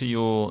now to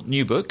your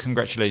new book,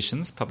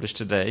 congratulations, published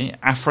today,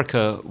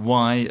 Africa,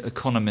 Why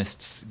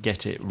Economists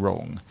Get It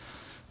Wrong.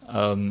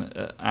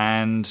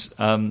 And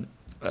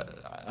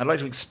I'd like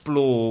to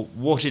explore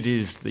what it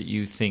is that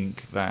you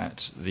think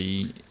that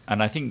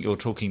and I think you're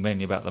talking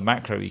mainly about the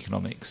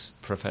macroeconomics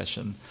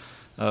profession,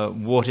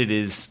 what it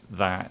is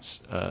that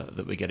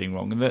we're getting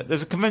wrong. And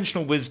there's a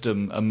conventional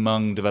wisdom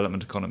among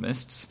development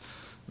economists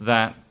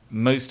that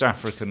most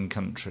African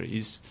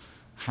countries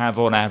have,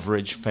 on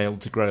average,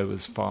 failed to grow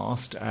as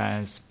fast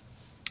as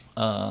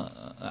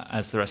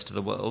the rest of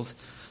the world,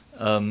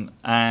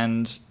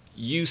 and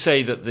you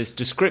say that this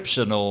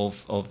description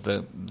of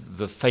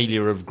the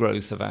failure of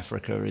growth of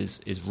Africa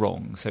is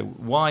wrong. So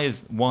why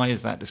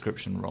is that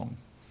description wrong?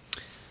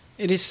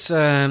 It is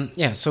so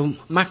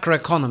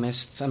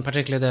macroeconomists, and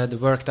particularly the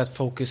work that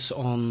focus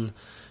on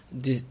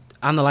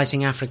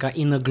analyzing Africa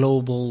in a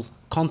global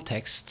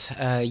context,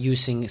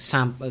 using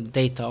sample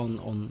data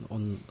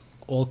on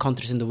all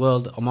countries in the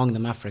world, among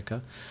them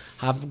Africa,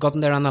 have gotten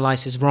their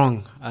analysis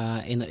wrong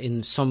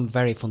in some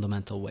very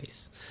fundamental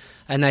ways.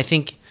 And I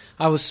think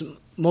I was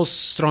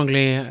most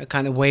strongly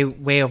kind of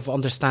way of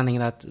understanding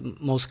that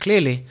most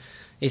clearly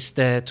is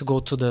to go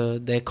to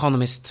the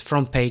Economist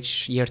front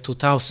page year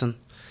 2000,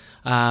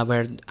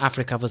 where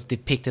Africa was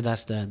depicted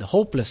as the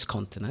hopeless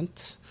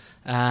continent,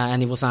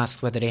 and it was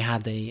asked whether they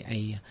had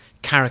a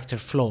character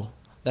flaw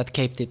that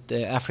kept it.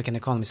 The African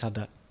economies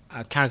had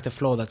a character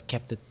flaw that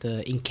kept it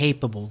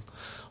incapable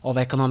of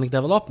economic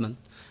development.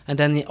 And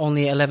then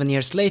only 11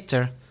 years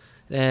later,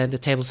 the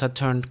tables had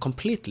turned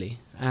completely,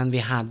 and we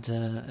had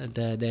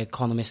the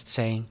economists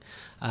saying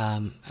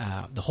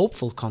the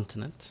hopeful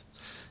continent.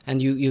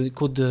 And you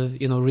could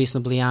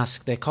reasonably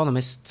ask the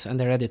economists and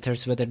their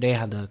editors whether they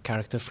had a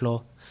character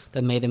flaw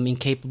that made them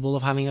incapable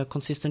of having a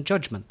consistent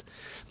judgment.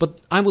 But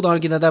I would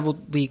argue that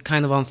would be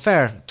kind of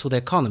unfair to the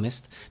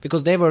economists,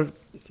 because they were,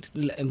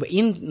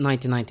 in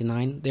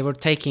 1999, they were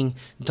taking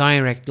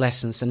direct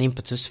lessons and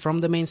impetus from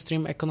the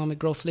mainstream economic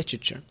growth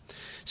literature.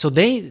 So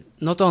they,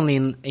 not only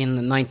in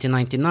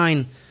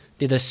 1999,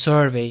 did a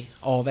survey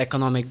of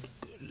economic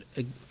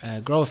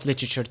growth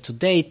literature to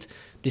date,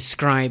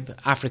 describe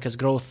Africa's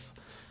growth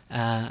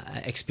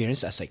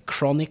experience as a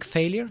chronic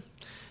failure.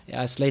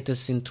 As late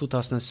as in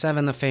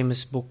 2007, a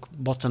famous book,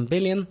 Bottom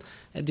Billion,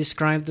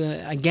 described,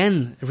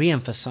 again,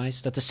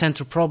 re-emphasized that the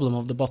central problem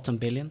of the bottom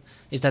billion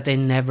is that they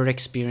never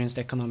experienced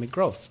economic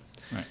growth.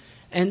 Right.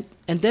 And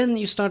then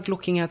you start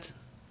looking at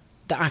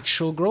the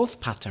actual growth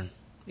pattern.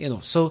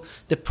 So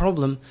the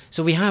problem.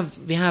 So we have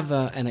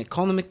an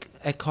economic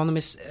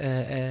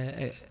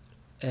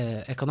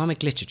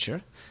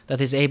literature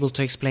that is able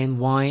to explain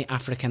why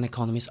African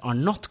economies are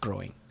not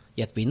growing.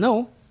 Yet we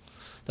know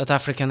that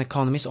African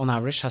economies, on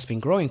average, has been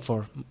growing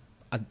for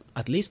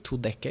at least 2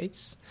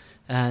 decades,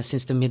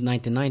 since the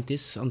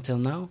mid-1990s until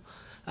now.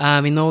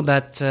 We know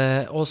that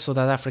also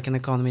that African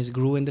economies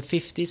grew in the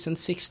 50s and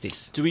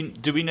 60s.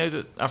 Do we know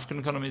that African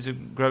economies are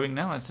growing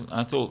now?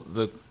 I thought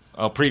that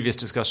our previous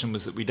discussion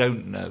was that we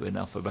don't know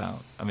enough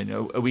about. I mean,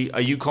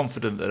 are you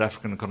confident that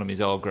African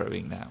economies are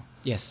growing now?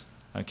 Yes.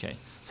 Okay,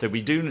 so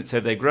we do. So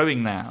they're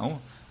growing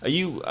now. Are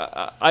you?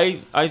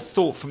 I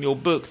thought from your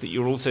book that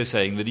you're also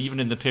saying that even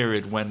in the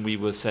period when we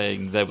were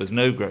saying there was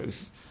no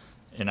growth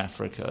in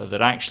Africa,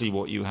 that actually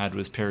what you had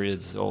was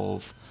periods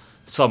of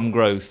some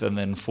growth and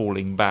then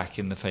falling back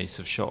in the face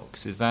of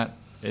shocks. Is that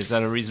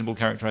a reasonable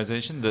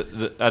characterization?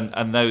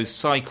 And those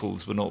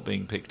cycles were not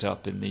being picked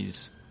up in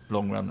these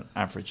long-run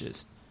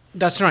averages?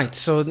 That's right.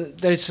 So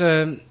there's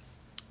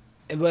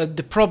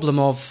the problem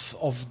of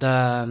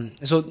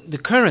the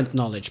current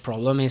knowledge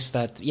problem is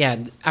that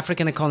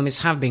African economies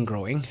have been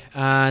growing.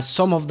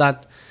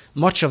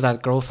 Much of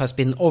that growth has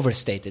been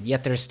overstated,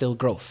 yet there is still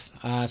growth.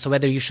 So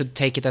whether you should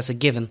take it as a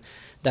given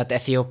that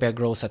Ethiopia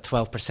grows at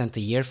 12% a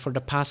year for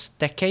the past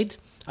decade,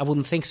 I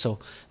wouldn't think so.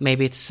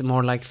 Maybe it's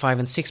more like 5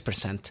 and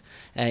 6%.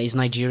 Is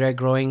Nigeria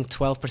growing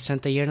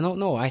 12% a year?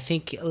 No, I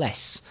think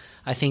less.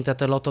 I think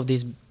that a lot of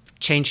these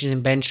changes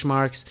in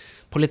benchmarks,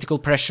 political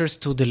pressures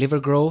to deliver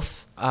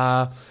growth,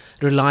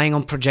 relying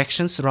on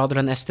projections rather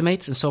than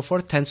estimates and so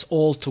forth, tends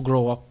all to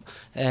grow up,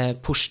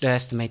 push the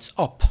estimates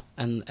up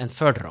and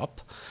further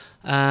up.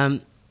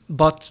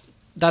 But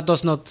that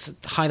does not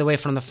hide away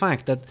from the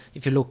fact that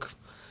if you look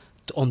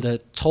on the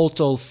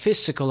total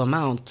physical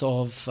amount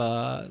of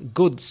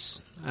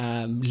goods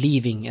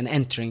leaving and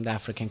entering the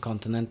African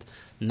continent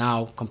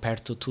now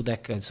compared to 2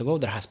 decades ago,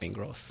 there has been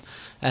growth.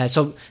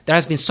 So there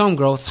has been some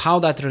growth. How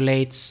that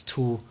relates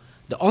to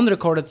the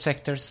unrecorded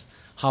sectors,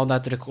 how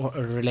that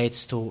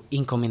relates to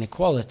income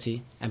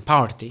inequality and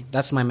poverty,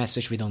 that's my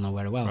message. We don't know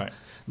very well. Right.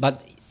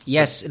 But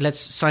yes, let's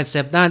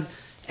sidestep that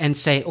and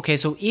say, okay,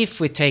 so if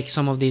we take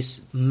some of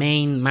these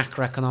main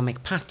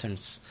macroeconomic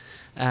patterns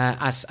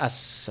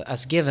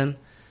as given,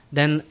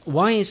 then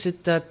why is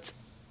it that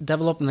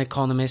development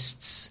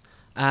economists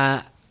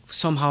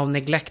somehow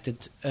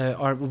neglected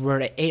or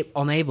were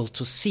unable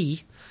to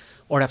see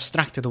or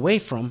abstracted away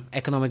from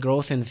economic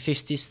growth in the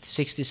 50s,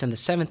 60s, and the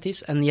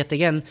 70s, and yet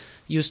again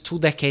used 2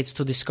 decades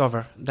to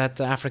discover that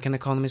the African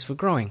economies were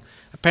growing?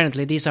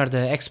 Apparently, these are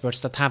the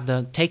experts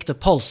that take the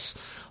pulse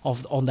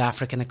on the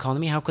African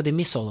economy. How could they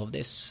miss all of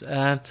this?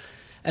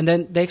 And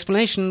then the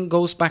explanation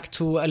goes back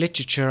to a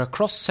literature, a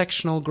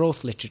cross-sectional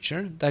growth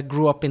literature that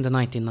grew up in the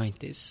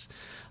 1990s.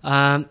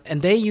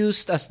 And they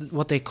used as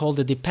what they call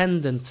the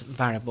dependent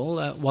variable,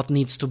 what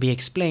needs to be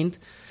explained,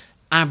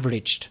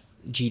 averaged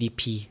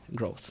GDP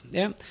growth.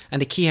 Yeah,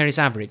 and the key here is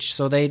average.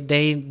 So they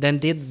then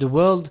did the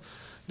world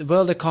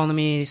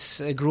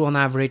economies grew on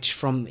average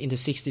from in the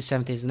 60s,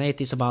 70s, and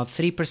 80s about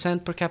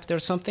 3% per capita or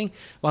something,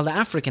 while the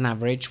African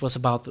average was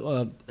about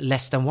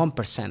less than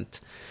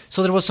 1%.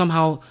 So there was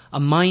somehow a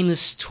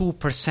minus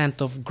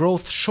 2% of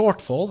growth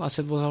shortfall, as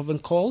it was often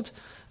called,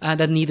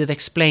 that needed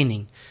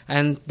explaining.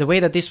 And the way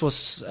that this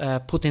was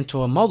put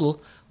into a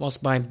model was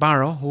by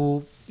Barrow,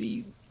 who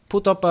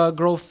put up a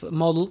growth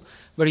model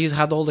where you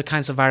had all the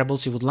kinds of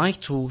variables you would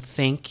like to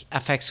think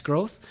affects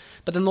growth,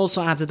 but then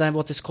also added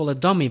what is called a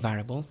dummy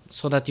variable,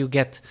 so that you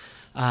get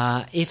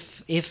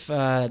if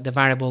the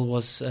variable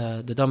was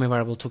the dummy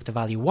variable took the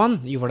value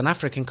 1, you were an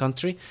African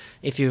country.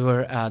 If you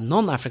were a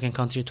non-African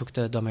country, you took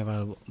the dummy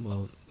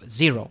variable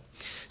 0.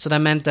 So that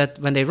meant that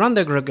when they run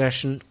the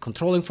regression,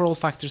 controlling for all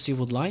factors you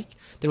would like,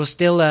 there was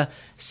still a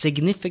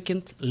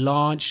significant,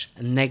 large,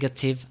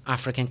 negative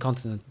African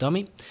continent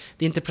dummy.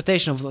 The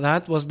interpretation of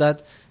that was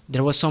that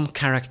there were some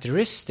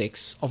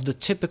characteristics of the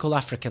typical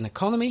African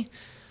economy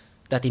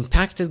that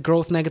impacted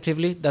growth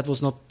negatively that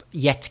was not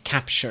yet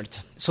captured.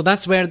 So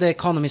that's where the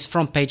Economist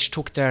front page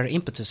took their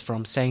impetus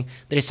from, saying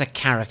there is a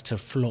character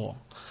flaw.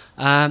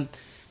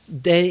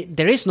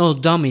 There is no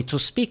dummy to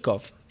speak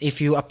of if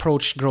you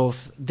approach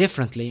growth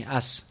differently,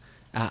 as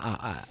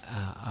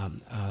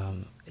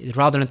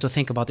rather than to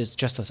think about it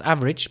just as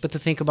average, but to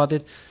think about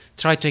it,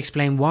 try to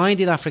explain why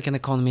did African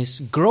economies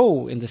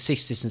grow in the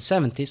 60s and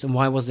 70s, and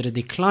why was there a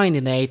decline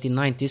in the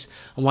 1890s,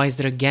 and why is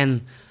there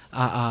again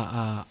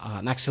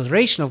an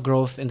acceleration of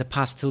growth in the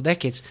past 2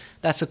 decades.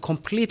 That's a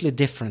completely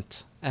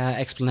different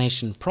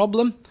explanation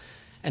problem,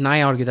 and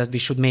I argue that we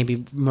should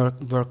maybe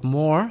work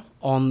more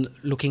on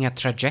looking at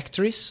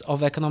trajectories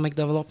of economic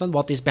development,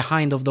 what is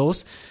behind of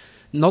those,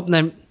 not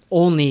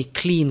only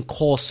clean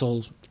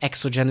causal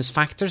exogenous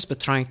factors, but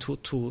trying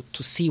to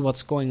see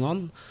what's going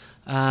on.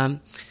 But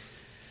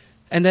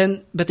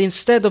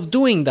instead of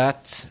doing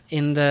that,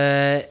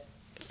 that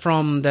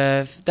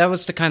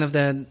was the kind of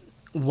the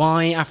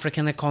why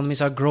African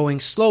economies are growing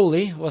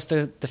slowly was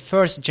the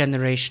first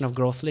generation of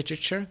growth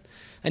literature.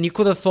 And you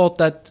could have thought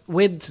that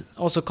with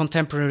also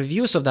contemporary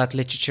reviews of that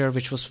literature,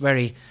 which was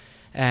very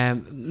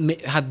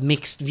had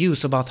mixed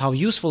views about how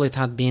useful it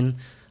had been,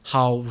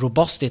 how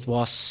robust it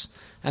was,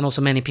 and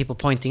also many people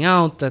pointing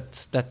out that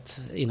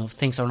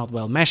things are not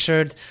well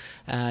measured.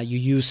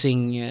 You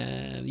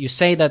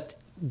say that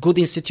good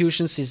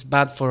institutions is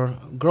bad for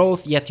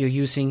growth, yet you're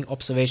using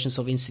observations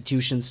of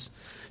institutions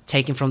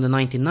taken from the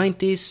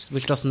 1990s,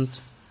 which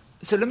doesn't...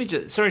 So let me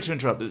just... Sorry to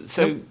interrupt.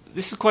 So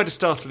This is quite a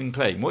startling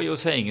claim. What you're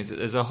saying is that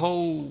there's a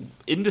whole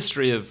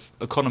industry of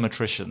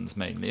econometricians,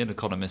 mainly, and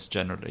economists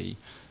generally,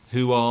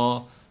 who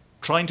are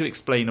trying to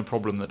explain a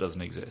problem that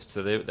doesn't exist.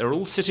 So they're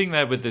all sitting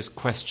there with this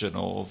question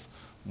of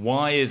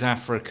why is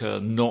Africa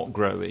not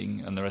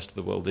growing and the rest of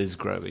the world is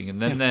growing?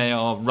 And then they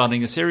are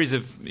running a series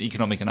of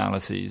economic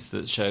analyses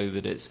that show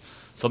that it's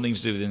something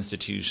to do with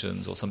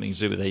institutions, or something to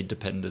do with aid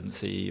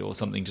dependency, or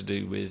something to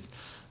do with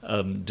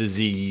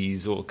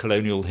disease or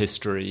colonial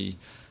history,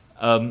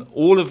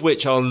 all of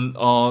which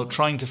are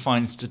trying to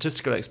find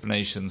statistical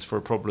explanations for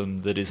a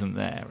problem that isn't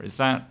there. Is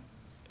that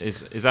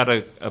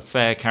a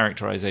fair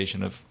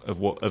characterization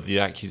of the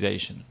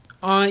accusation?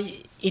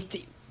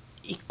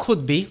 It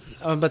could be,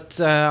 but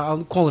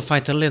I'll qualify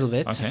it a little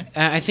bit. Okay.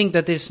 I think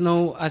that there's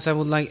no, as I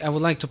would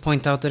like to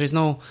point out, there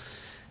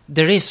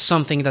is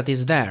something that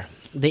is there.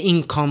 The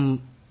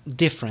income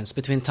difference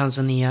between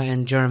Tanzania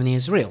and Germany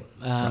is real.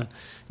 Right.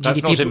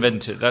 That's not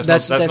invented.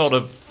 That's not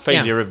a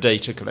failure of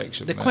data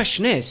collection. The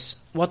question is,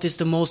 what is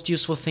the most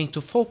useful thing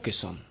to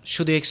focus on?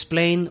 Should you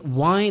explain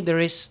why there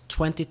is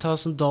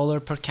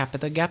 $20,000 per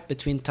capita gap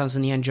between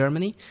Tanzania and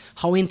Germany?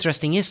 How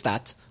interesting is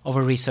that of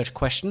a research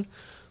question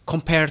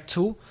compared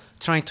to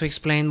trying to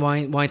explain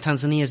why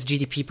Tanzania's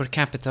GDP per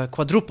capita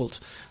quadrupled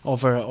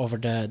over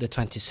the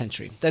 20th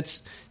century?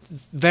 That's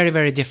very,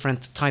 very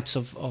different types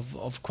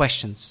of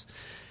questions.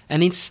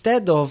 And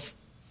instead of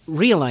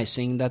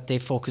realizing that they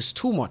focus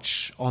too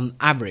much on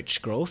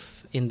average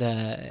growth in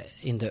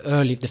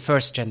the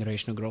first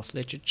generation of growth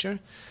literature,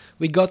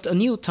 we got a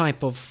new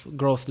type of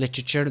growth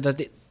literature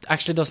that it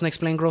actually doesn't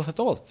explain growth at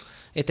all.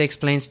 It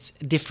explains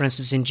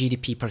differences in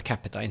GDP per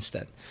capita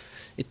instead.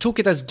 It took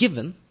it as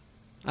given,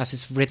 as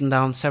it's written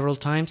down several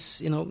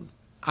times.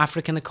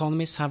 African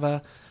economies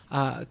have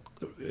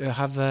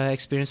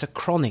experienced a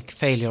chronic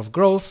failure of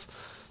growth.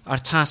 Our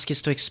task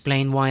is to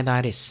explain why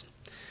that is.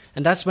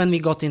 And that's when we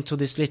got into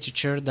this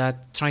literature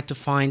that tried to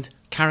find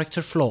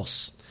character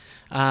flaws,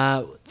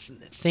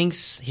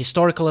 things,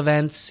 historical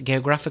events,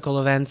 geographical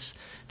events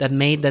that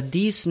made that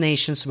these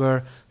nations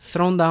were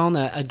thrown down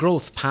a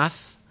growth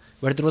path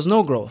where there was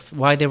no growth,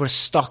 why they were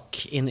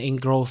stuck in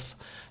growth,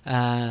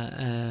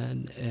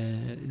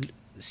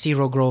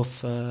 zero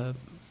growth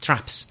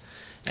traps.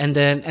 And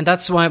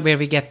that's where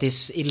we get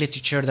this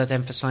literature that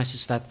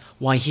emphasizes that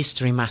why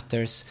history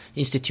matters,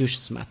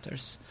 institutions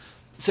matters.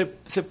 So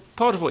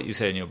part of what you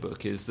say in your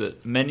book is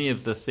that many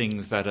of the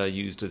things that are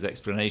used as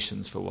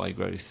explanations for why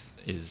growth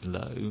is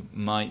low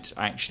might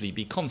actually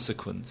be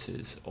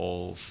consequences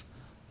of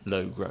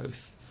low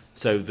growth.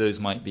 So those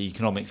might be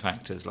economic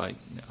factors like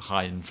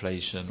high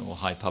inflation or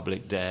high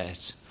public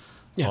debt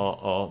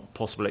are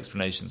possible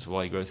explanations for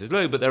why growth is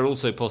low, but they're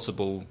also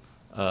possible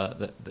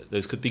that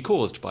those could be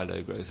caused by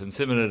low growth. And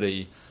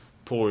similarly,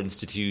 poor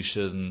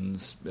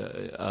institutions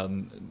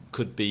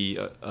could be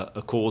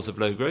a cause of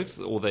low growth,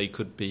 or they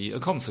could be a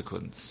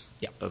consequence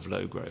of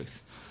low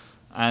growth.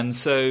 And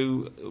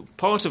so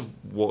part of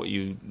what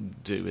you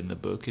do in the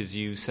book is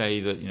you say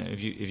that, you know,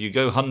 if you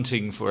go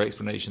hunting for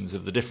explanations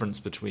of the difference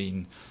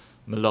between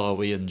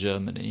Malawi and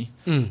Germany,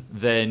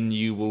 then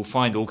you will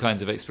find all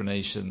kinds of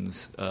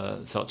explanations,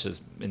 such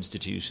as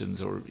institutions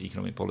or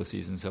economic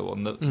policies and so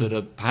on, that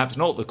are perhaps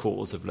not the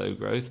cause of low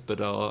growth, but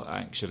are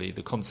actually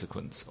the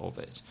consequence of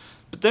it.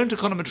 But don't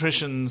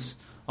econometricians,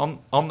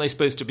 aren't they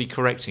supposed to be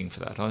correcting for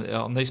that?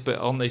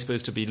 Aren't they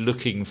supposed to be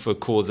looking for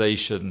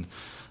causation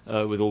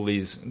with all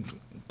these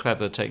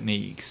clever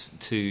techniques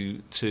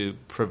to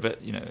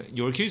prevent? You know,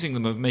 you're accusing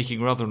them of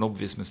making rather an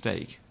obvious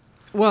mistake.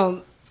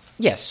 Well,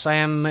 yes, I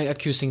am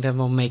accusing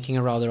them of making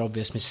a rather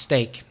obvious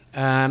mistake.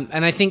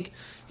 And I think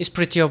it's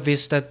pretty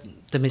obvious that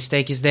the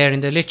mistake is there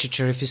in the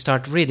literature if you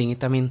start reading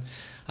it. I mean,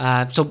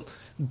 so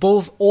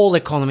all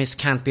economists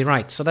can't be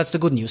right. So that's the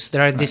good news.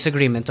 There are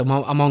disagreement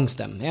amongst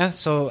them. Yeah.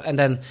 So, and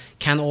then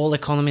can all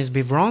economists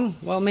be wrong?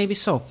 Well, maybe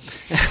so.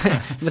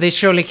 But they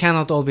surely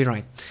cannot all be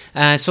right.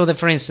 So that,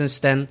 for instance,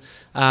 then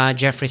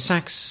Jeffrey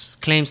Sachs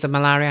claims that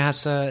malaria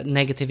has a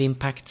negative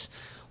impact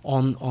so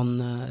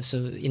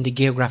in the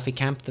geographic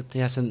camp, that it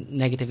has a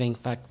negative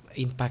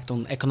impact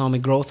on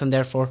economic growth and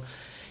therefore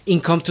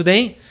income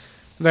today,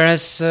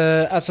 whereas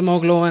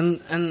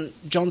Acemoglu and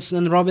Johnson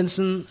and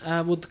Robinson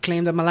would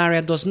claim that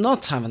malaria does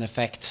not have an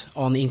effect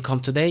on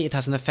income today. It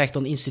has an effect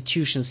on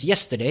institutions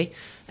yesterday,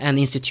 and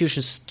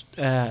institutions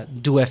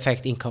do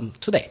affect income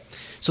today.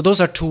 So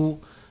those are two.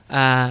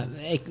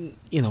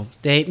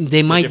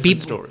 They might be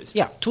stories.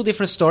 Yeah, two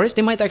different stories.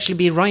 They might actually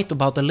be right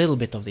about a little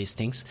bit of these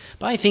things,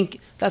 but I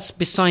think that's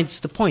besides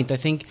the point. I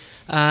think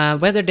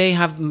whether they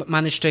have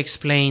managed to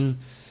explain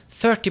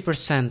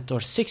 30% or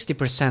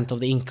 60% of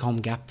the income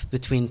gap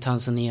between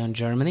Tanzania and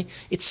Germany,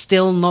 it's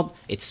still not.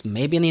 It's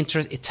maybe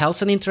it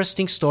tells an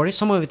interesting story.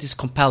 Some of it is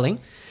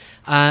compelling.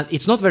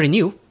 It's not very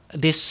new.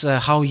 This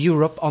how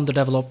Europe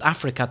underdeveloped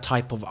Africa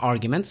type of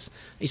arguments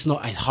is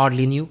not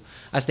hardly new,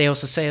 as they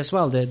also say as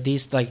well.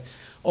 These like,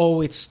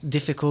 oh, it's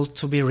difficult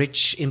to be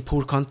rich in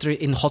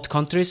hot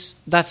countries.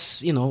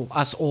 That's, you know,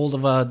 as old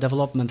of a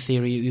development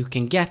theory you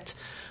can get,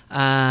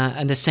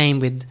 and the same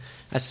with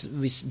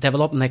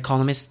development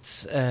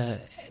economists.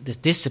 This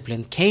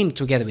discipline came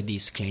together with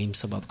these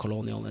claims about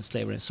colonial and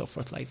slavery and so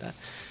forth like that.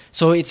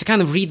 So it's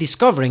kind of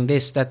rediscovering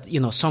this, that, you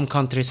know, some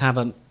countries have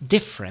a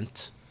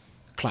different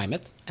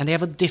climate and they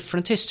have a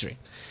different history,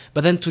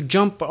 but then to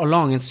jump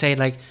along and say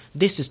like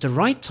this is the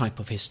right type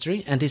of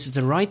history and this is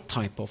the right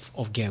type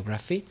of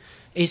geography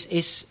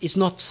is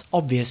not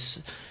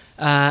obvious.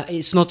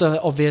 It's not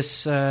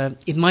obvious.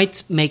 It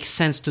might make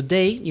sense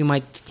today. You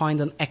might find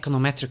an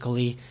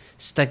econometrically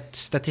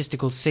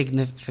statistical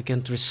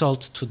significant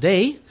result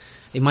today.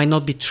 It might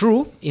not be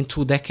true in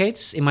 2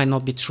 decades. It might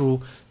not be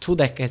true 2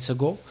 decades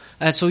ago.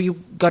 So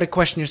you got to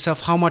question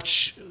yourself, how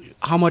much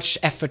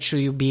effort should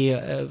you be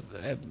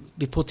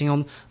putting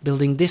on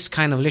building this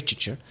kind of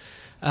literature?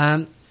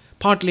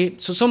 Partly,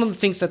 so some of the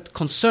things that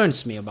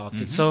concerns me about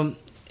it. So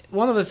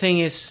one of the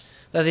things is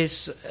that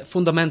it's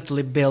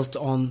fundamentally built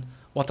on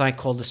what I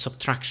call the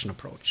subtraction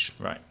approach.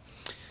 Right.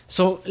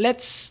 So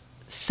let's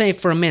say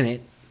for a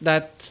minute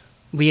that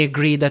we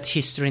agree that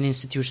history and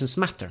institutions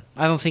matter.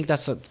 I don't think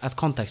that's at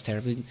context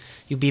here.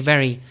 You'd be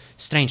very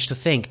strange to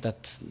think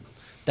that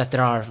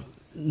there are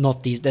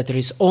not these, that there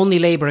is only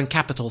labor and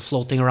capital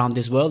floating around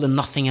this world and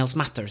nothing else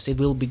matters.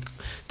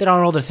 There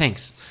are other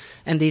things,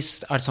 and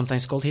these are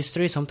sometimes called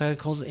history,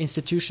 sometimes called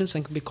institutions,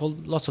 and can be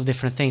called lots of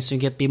different things. So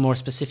you get be more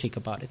specific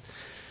about it.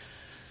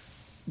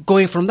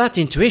 Going from that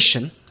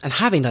intuition and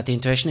having that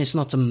intuition is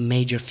not a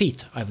major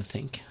feat, I would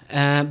think.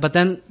 But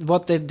then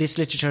what this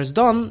literature has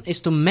done is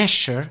to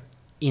measure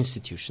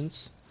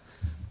institutions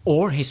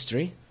or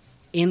history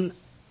in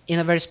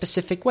a very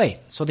specific way.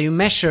 So that you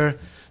measure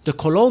the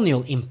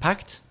colonial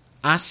impact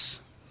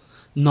as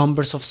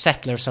numbers of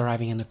settlers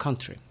arriving in the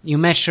country. You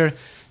measure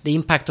the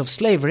impact of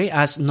slavery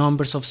as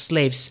numbers of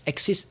slaves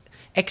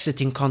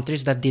exiting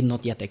countries that did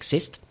not yet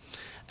exist.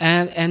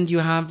 And you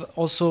have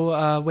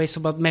also ways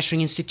about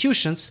measuring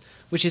institutions,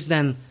 which is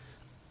then,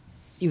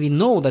 we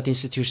know that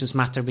institutions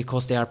matter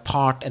because they are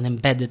part and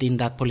embedded in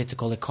that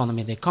political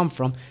economy they come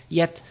from.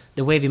 Yet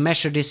the way we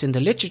measure this in the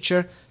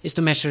literature is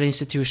to measure the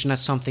institution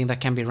as something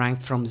that can be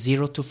ranked from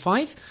 0 to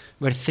 5,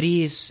 where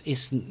 3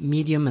 is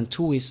medium and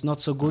 2 is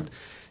not so good. Right.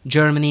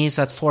 Germany is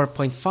at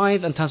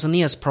 4.5, and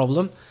Tanzania's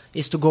problem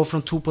is to go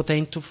from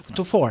 2.8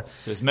 to 4.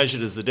 So it's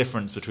measured as the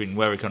difference between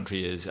where a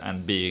country is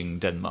and being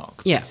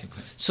Denmark. Yeah.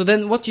 Basically. So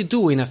then what you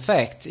do in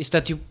effect is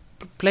that you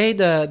play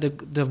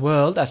the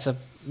world as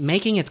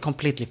making it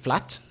completely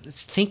flat.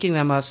 It's thinking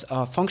them as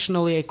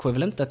functionally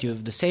equivalent, that you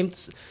have the same,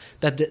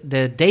 that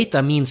the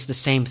data means the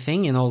same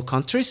thing in all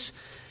countries,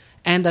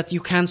 and that you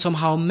can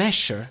somehow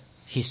measure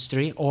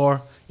history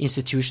or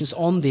institutions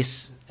on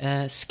this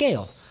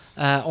scale,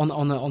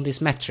 on this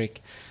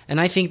metric. And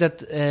I think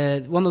that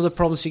one of the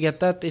problems you get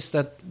that is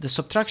that the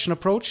subtraction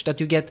approach, that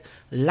you get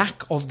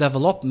lack of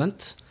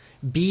development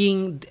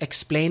being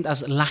explained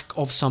as lack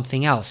of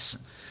something else.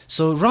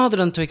 So rather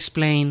than to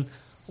explain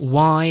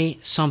why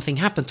something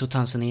happened to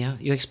Tanzania,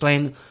 you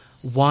explain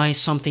why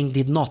something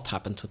did not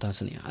happen to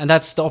Tanzania. And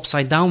that's the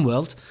upside down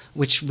world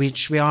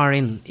which we are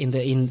in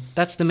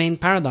that's the main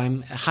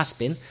paradigm, has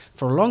been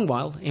for a long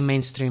while in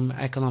mainstream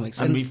economics.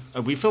 And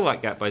we fill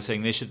that gap by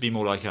saying they should be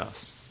more like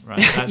us, right?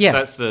 That's, yeah.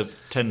 That's the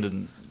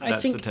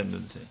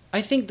tendency.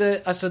 I think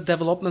as a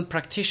development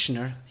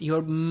practitioner,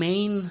 your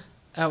main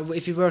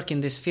if you work in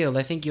this field,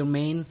 I think your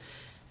main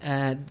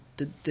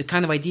the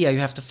kind of idea you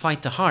have to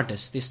fight the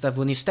hardest is that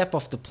when you step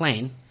off the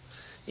plane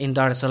in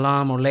Dar es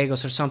Salaam or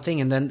Lagos or something,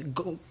 and then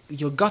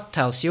your gut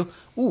tells you,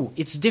 "Ooh,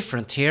 it's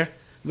different here.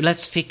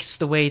 Let's fix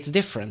the way it's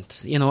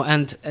different."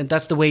 And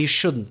that's the way you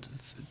shouldn't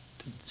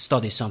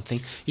study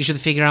something. You should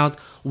figure out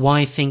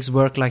why things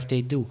work like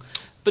they do.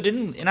 But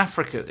in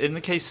Africa, in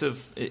the case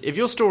of, if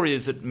your story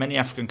is that many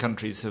African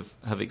countries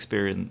have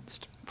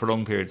experienced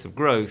prolonged periods of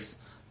growth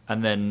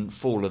and then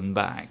fallen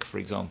back, for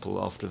example,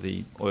 after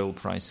the oil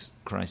price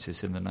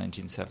crisis in the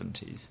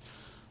 1970s,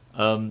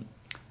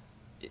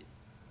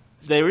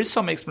 there is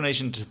some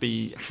explanation to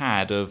be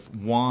had of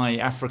why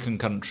African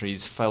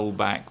countries fell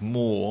back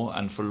more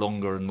and for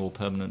longer and more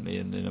permanently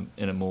and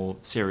in a more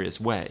serious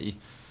way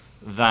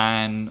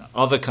than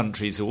other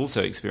countries who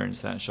also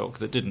experienced that shock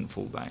that didn't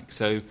fall back.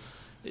 So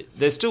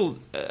there's still,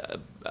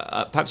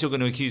 perhaps you're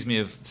going to accuse me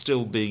of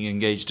still being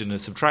engaged in a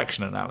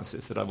subtraction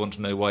analysis, that I want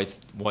to know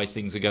why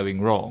things are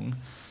going wrong.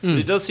 But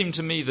it does seem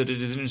to me that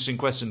it is an interesting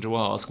question to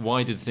ask,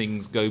 why did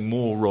things go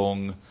more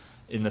wrong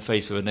in the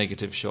face of a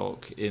negative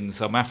shock in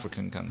some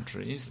African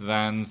countries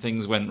than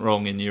things went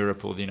wrong in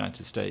Europe or the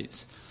United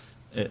States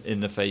in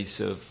the face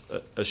of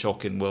a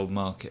shock in world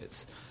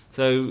markets.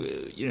 So,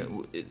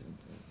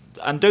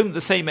 and don't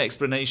the same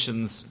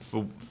explanations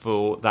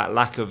for that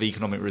lack of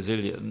economic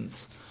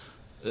resilience,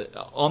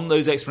 on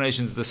those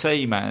explanations the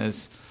same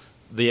as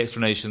the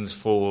explanations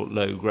for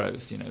low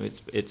growth?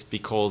 It's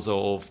because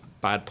of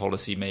bad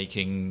policy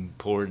making,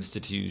 poor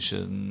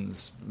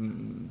institutions.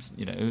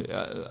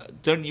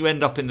 Don't you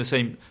end up in the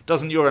same?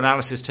 Doesn't your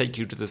analysis take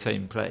you to the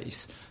same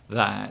place,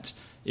 that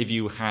if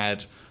you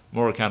had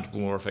more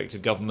accountable, more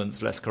effective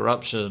governments, less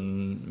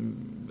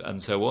corruption,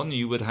 and so on,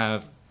 you would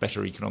have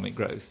better economic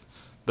growth?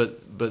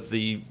 But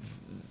the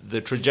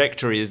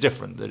trajectory is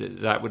different.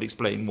 That would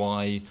explain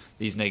why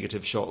these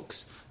negative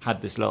shocks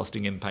had this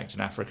lasting impact in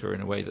Africa in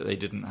a way that they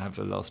didn't have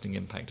a lasting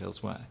impact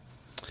elsewhere.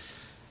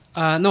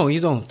 No, you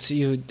don't.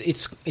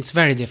 It's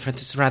very different.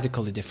 It's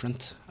radically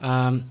different.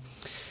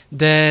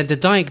 The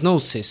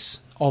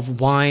diagnosis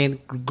of why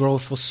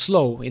growth was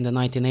slow in the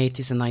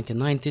 1980s and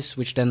 1990s,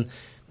 which then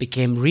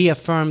became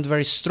reaffirmed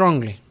very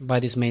strongly by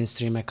this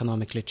mainstream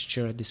economic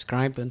literature I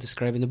describe in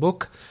the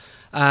book,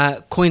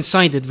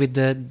 coincided with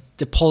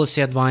the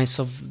policy advice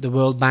of the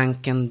World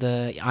Bank and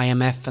the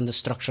IMF and the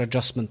structural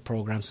adjustment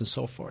programs and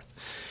so forth.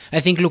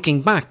 I think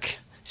looking back,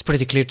 it's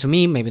pretty clear to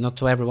me, maybe not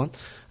to everyone,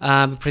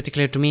 pretty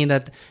clear to me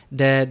that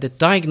the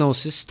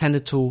diagnosis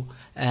tended to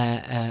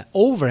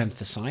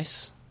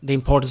overemphasize the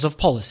importance of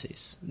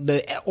policies,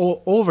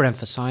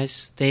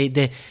 overemphasize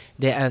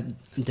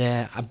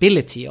the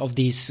ability of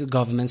these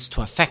governments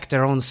to affect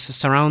their own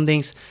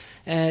surroundings.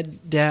 They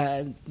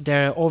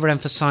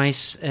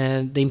overemphasize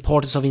the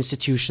importance of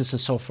institutions and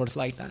so forth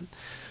like that.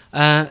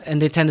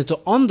 And they tended to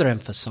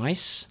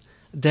underemphasize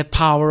the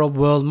power of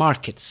world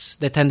markets.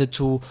 They tended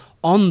to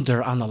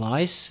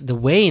underanalyze the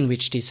way in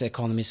which these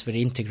economies were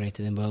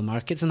integrated in world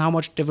markets and how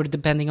much they were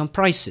depending on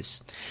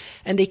prices.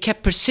 And they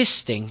kept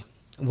persisting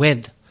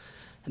with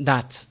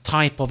that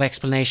type of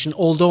explanation,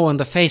 although on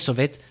the face of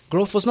it,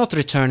 growth was not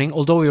returning.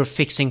 Although you were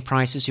fixing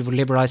prices, you were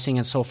liberalizing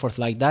and so forth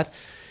like that,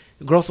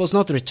 growth was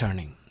not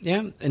returning.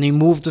 Yeah, and you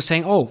moved to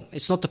saying, oh,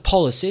 it's not the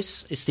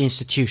policies, it's the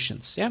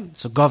institutions. Yeah,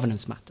 so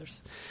governance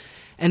matters.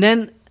 And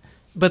then,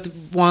 but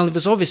while it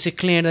was obviously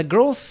clear that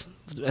growth,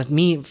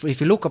 if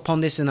you look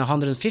upon this in a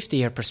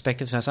 150-year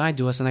perspective, as I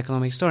do as an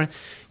economic historian,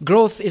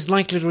 growth is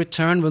likely to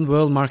return when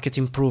world markets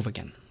improve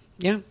again.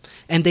 Yeah,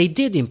 and they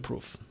did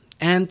improve,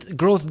 and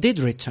growth did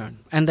return,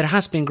 and there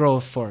has been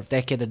growth for a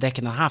decade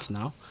and a half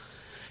now.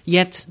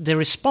 Yet the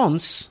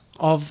response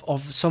of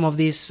some of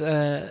these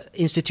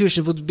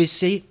institutions would be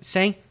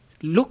saying,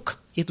 look,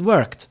 it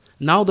worked.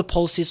 Now the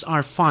policies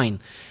are fine.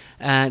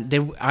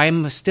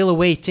 I'm still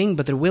awaiting,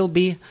 but there will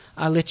be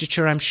a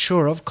literature, I'm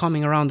sure of,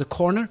 coming around the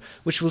corner,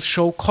 which will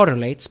show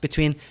correlates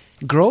between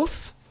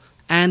growth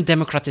and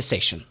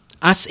democratization,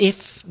 as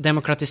if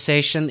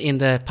democratization in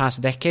the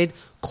past decade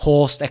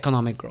caused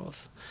economic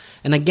growth.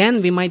 And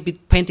again, we might be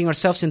painting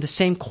ourselves in the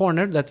same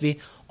corner, that we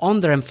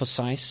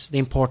underemphasize the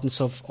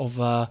importance of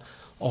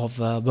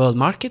world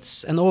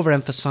markets and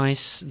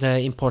overemphasize the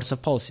importance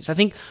of policies. I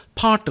think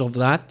part of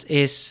that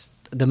is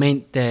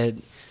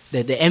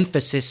the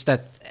emphasis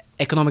that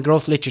economic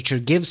growth literature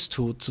gives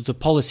to the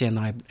policy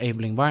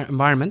enabling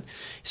environment.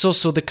 It's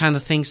also the kind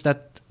of things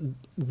that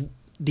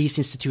these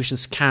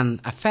institutions can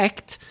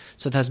affect,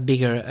 so it has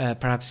bigger,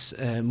 perhaps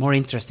more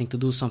interesting to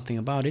do something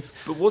about it.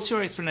 But what's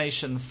your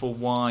explanation for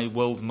why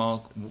world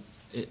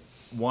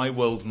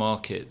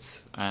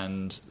markets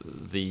and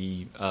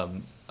the,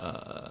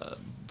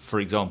 for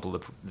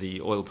example, the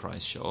oil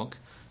price shock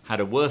had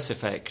a worse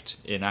effect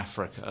in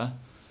Africa,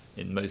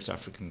 in most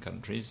African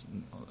countries,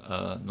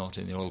 not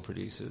in the oil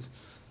producers,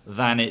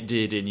 than it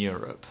did in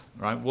Europe,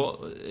 right?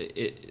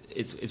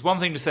 It's one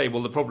thing to say,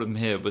 well, the problem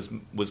here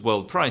was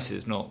world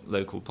prices, not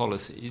local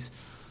policies,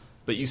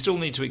 but you still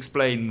need to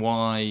explain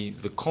why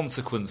the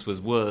consequence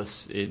was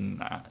worse in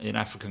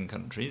African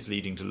countries,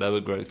 leading to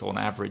lower growth on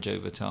average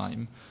over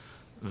time,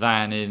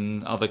 than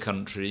in other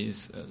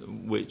countries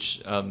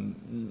which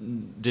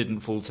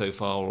didn't fall so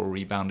far or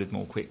rebounded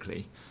more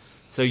quickly.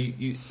 So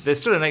there's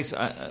still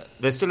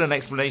an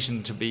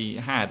explanation to be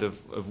had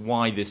of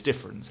why this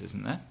difference,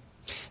 isn't there?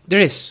 There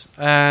is,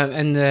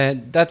 and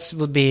that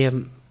would be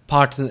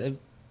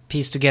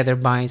pieced together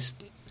by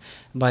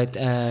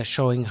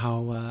showing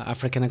how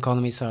African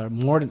economies are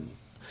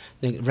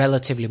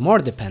relatively more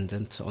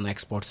dependent on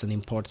exports and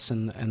imports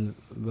and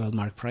world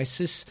market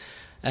prices,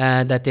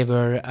 that they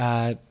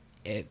were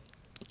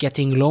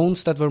getting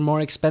loans that were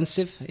more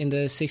expensive in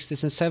the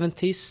 60s and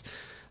 70s,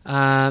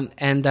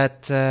 and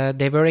that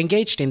they were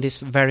engaged in this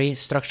very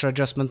structural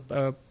adjustment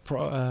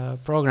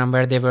program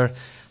where they were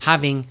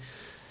having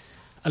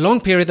a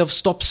long period of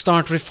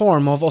stop-start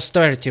reform, of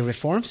austerity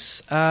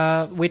reforms,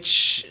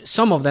 which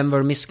some of them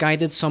were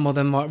misguided, some of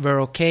them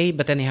were okay,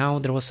 but anyhow,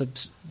 there was a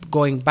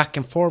going back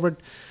and forward.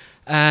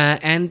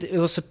 And it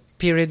was a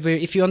period where,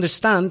 if you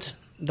understand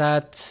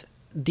that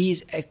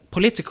these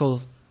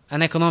political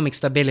and economic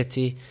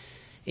stability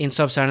in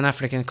sub-Saharan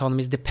African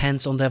economies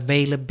depends on the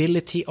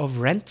availability of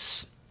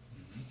rents,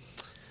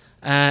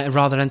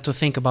 rather than to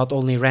think about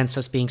only rents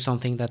as being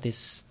something that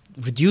is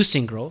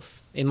reducing growth.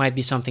 It might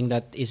be something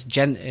that is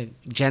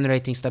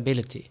generating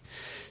stability.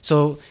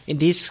 So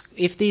if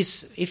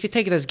you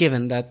take it as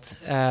given that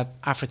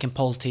African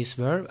polities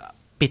were a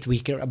bit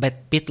weaker, a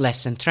bit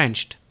less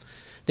entrenched,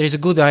 there is a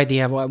good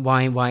idea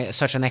why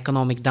such an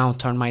economic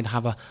downturn might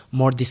have a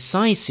more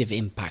decisive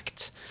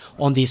impact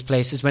on these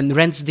places. When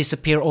rents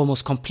disappear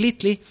almost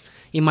completely,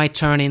 it might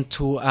turn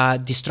into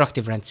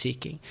destructive rent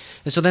seeking.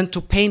 And so then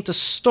to paint a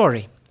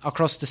story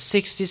across the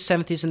 60s,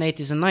 70s, and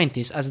 80s and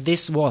 90s as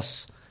this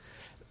was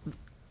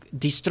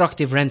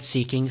destructive rent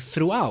seeking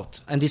throughout,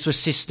 and these were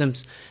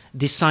systems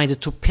decided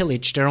to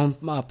pillage their own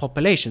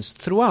populations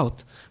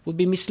throughout, would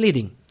be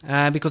misleading,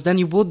 because then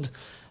you would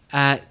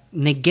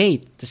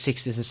negate the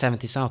 60s and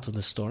 70s out of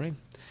the story,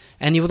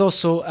 and you would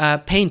also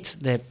paint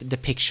the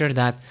picture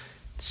that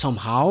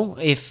somehow,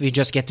 if we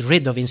just get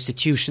rid of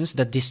institutions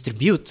that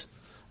distribute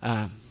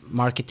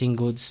marketing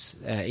goods,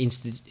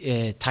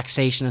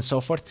 taxation and so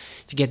forth,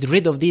 if you get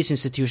rid of these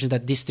institutions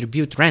that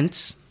distribute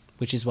rents,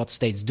 which is what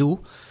states do,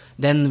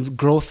 then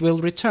growth will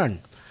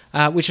return,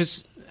 which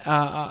is,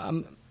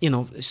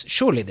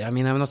 surely there. I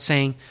mean, I'm not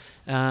saying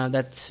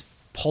that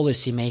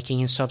policy making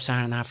in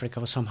sub-Saharan Africa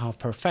was somehow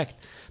perfect,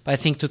 but I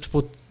think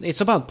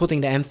it's about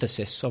putting the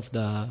emphasis of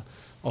the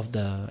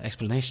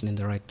explanation in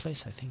the right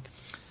place, I think.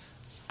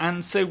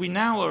 And so we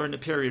now are in a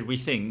period, we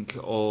think,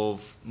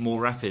 of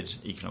more rapid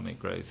economic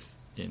growth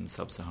in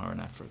sub-Saharan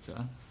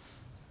Africa,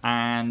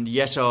 and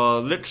yet our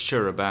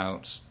literature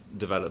about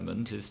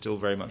development is still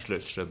very much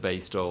literature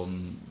based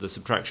on the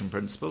subtraction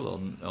principle,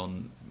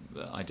 on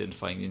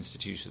identifying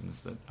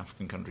institutions that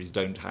African countries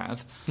don't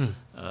have,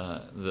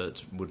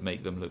 that would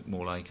make them look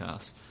more like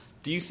us.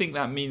 Do you think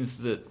that means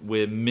that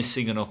we're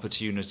missing an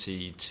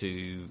opportunity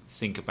to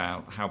think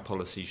about how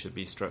policy should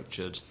be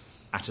structured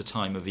at a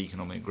time of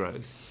economic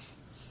growth?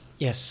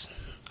 Yes.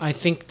 I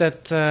think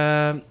that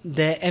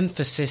the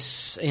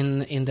emphasis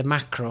in the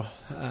macro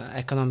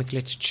economic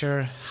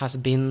literature has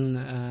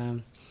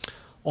been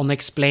on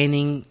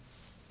explaining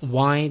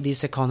why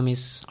these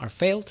economies are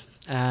failed.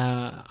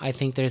 I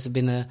think there's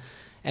been an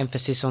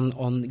emphasis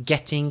on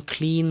getting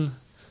clean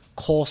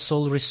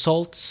causal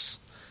results,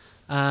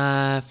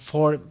 and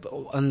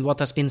what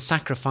has been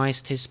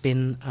sacrificed has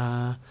been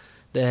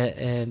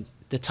the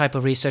type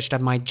of research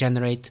that might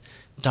generate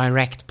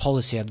direct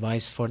policy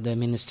advice for the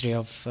Ministry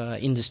of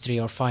Industry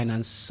or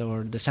Finance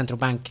or the central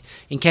bank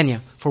in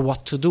Kenya for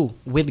what to do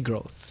with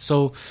growth.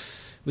 So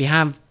we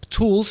have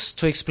tools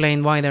to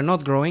explain why they're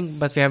not growing,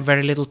 but we have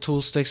very little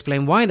tools to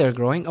explain why they're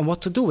growing and what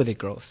to do with the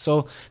growth.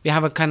 So we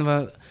have a kind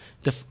of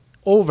the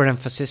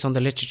overemphasis on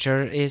the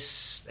literature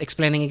is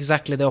explaining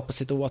exactly the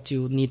opposite of what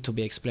you need to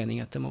be explaining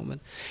at the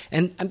moment.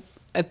 And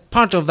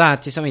part of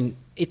that is, I mean,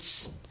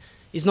 it's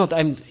not,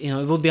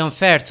 it would be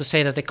unfair to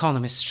say that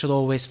economists should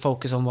always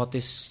focus on what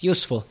is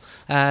useful.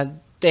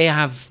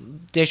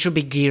 They should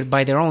be geared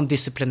by their own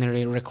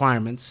disciplinary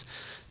requirements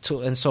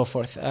and so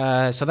forth.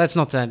 So that's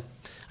not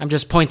I'm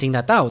just pointing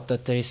that out,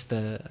 that there is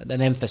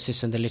an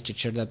emphasis in the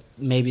literature that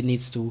maybe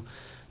needs to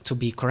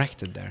be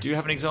corrected there. Do you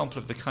have an example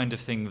of the kind of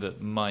thing that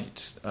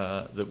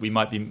we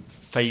might be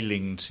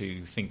failing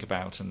to think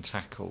about and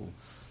tackle,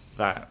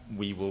 that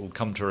we will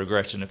come to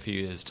regret in a few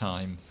years'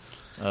 time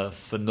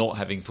for not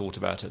having thought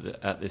about it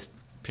at this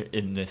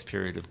in this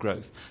period of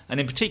growth? And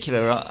in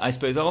particular, I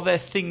suppose, are there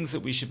things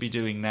that we should be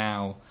doing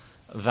now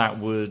that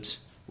would,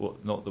 well,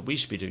 not that we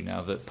should be doing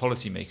now, that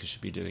policymakers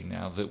should be doing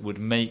now, that would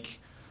make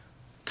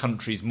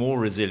countries more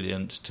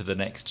resilient to the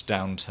next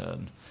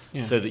downturn,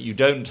 so that you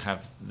don't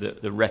have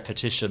the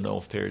repetition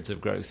of periods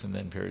of growth and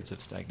then periods of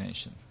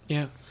stagnation?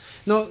 Yeah.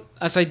 No,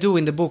 as I do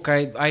in the book,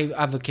 I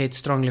advocate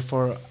strongly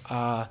for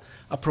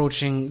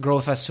approaching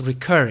growth as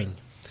recurring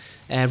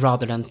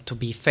rather than to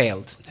be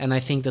failed. And I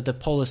think that the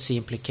policy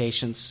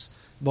implications,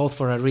 both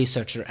for a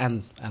researcher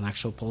and an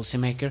actual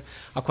policymaker,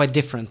 are quite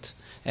different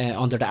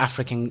under the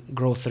African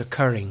growth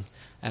recurring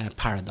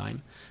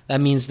paradigm. That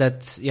means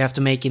that you have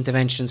to make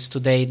interventions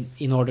today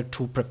in order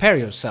to prepare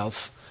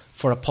yourself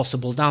for a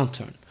possible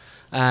downturn,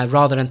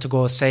 rather than to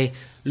go say,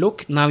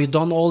 look, now you've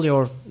done all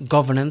your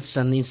governance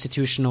and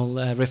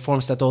institutional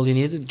reforms that all you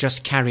need,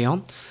 just carry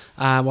on.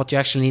 What you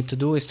actually need to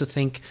do is to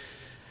think,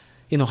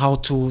 how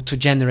to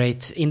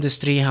generate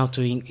industry, how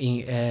to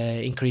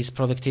increase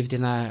productivity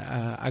in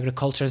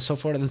agriculture and so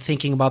forth, and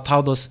thinking about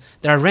how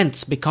there are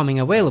rents becoming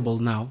available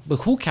now, but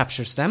who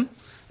captures them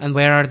and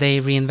where are they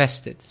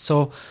reinvested?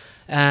 So,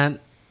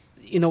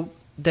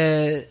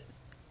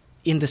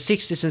 in the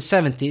 60s and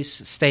 70s,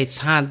 states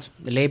had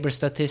the labor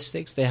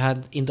statistics, they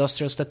had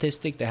industrial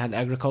statistics, they had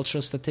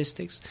agricultural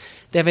statistics.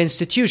 They have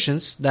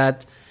institutions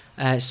that,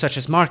 such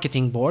as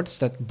marketing boards,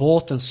 that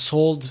bought and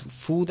sold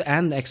food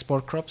and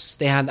export crops.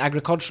 They had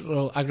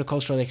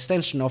agricultural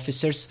extension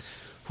officers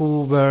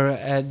who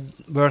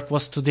work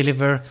was to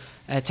deliver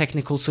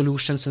technical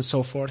solutions and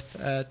so forth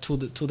to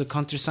the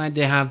countryside.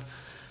 They have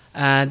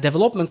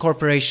development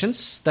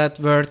corporations that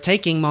were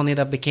taking money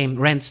that became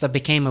rents that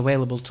became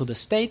available to the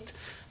state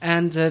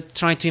and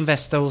trying to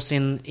invest those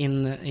in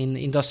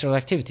industrial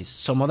activities.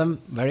 Some of them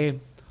very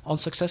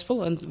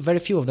unsuccessful and very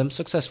few of them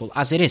successful,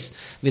 as it is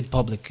with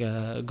public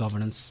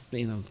governance.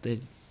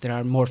 There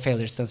are more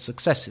failures than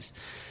successes.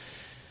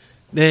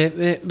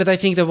 But I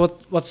think that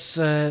what's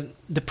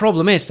the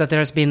problem is that there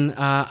has been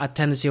a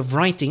tendency of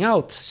writing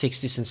out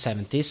 60s and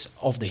 70s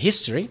of the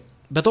history,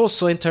 but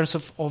also in terms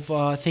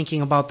of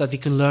thinking about that we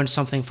can learn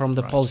something from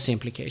the policy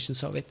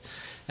implications of it.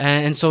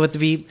 And so that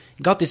we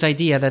got this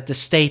idea that the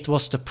state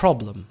was the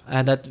problem,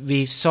 that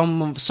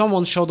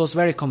someone showed us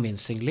very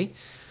convincingly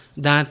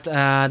that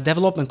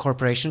development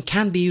corporation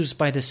can be used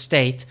by the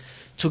state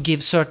to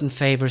give certain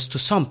favors to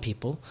some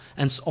people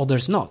and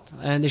others not.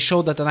 And they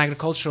showed that an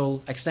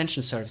agricultural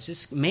extension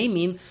services may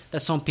mean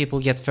that some people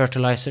get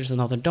fertilizers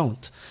and others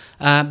don't.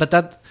 But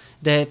that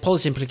the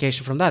policy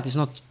implication from that is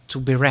not to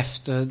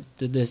bereft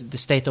the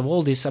state of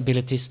all these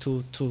abilities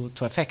to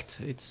affect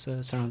its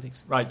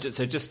surroundings. Right.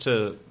 So just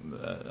to,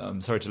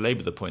 I'm sorry to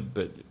labour the point,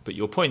 but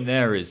your point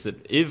there is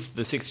that if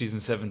the 60s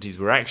and 70s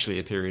were actually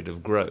a period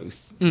of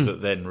growth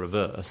that then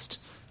reversed,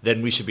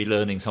 then we should be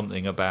learning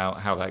something about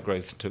how that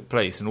growth took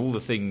place, and all the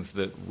things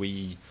that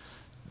the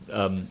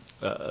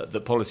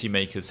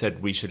policymakers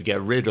said we should get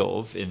rid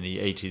of in the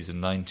 80s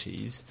and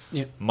 90s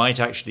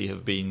might actually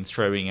have been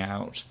throwing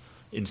out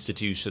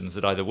institutions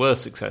that either were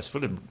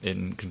successful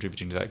in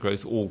contributing to that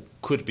growth or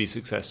could be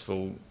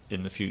successful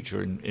in the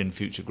future in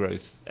future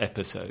growth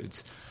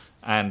episodes.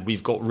 And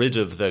we've got rid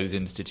of those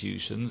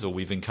institutions, or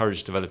we've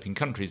encouraged developing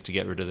countries to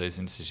get rid of those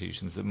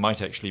institutions that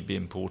might actually be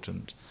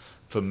important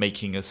for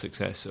making a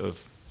success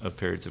of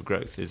periods of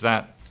growth. Is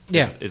that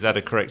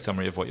a correct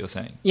summary of what you're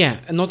saying? Yeah,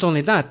 and not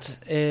only that,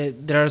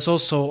 there is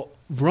also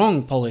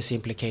wrong policy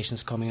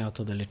implications coming out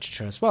of the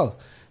literature as well.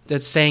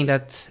 That's saying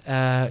that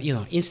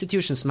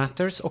institutions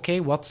matters.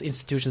 Okay, what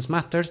institutions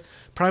matter?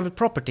 Private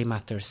property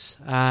matters,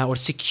 or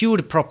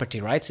secured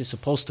property rights is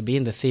supposed to be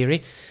in the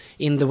theory.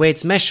 In the way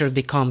it's measured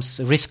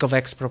becomes risk of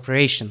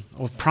expropriation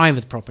of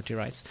private property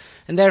rights,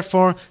 and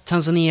therefore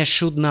Tanzania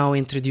should now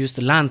introduce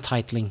the land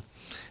titling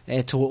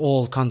to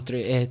all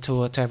country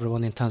to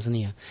everyone in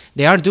Tanzania.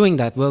 They are doing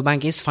that. World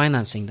Bank is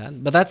financing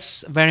that, but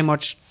that's very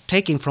much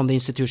taking from the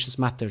institutions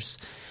matters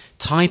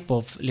type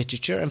of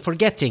literature and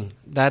forgetting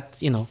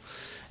that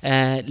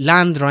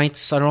land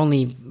rights are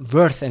only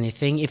worth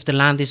anything if the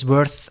land is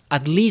worth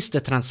at least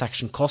the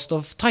transaction cost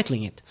of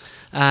titling it.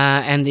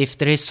 And if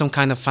there is some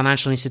kind of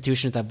financial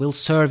institutions that will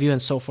serve you and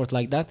so forth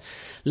like that.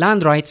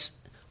 Land rights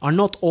are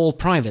not all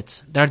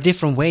private. There are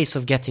different ways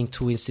of getting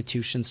to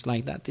institutions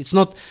like that. It's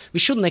not, we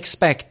shouldn't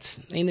expect,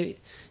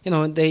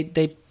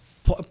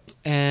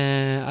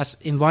 as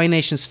in Why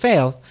Nations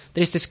Fail,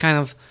 there is this kind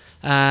of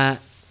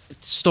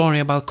story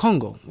about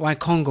Congo, why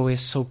Congo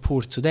is so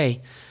poor today.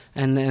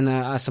 And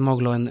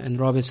Acemoglu and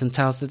Robinson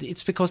tells that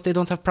it's because they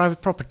don't have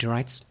private property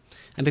rights.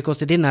 And because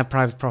they didn't have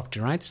private property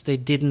rights, they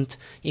didn't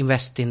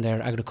invest in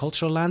their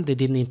agricultural land, they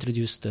didn't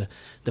introduce the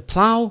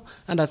plow,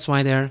 and that's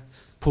why they're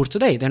poor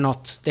today. They're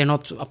not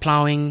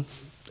plowing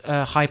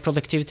high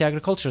productivity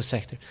agricultural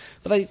sector.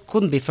 But I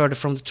couldn't be further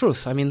from the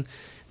truth. I mean,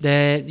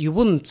 you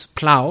wouldn't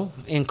plow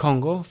in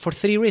Congo for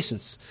 3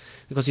 reasons.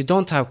 Because you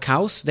don't have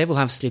cows, they will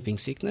have sleeping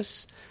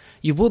sickness.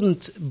 You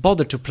wouldn't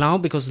bother to plow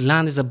because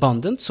land is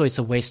abundant, so it's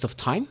a waste of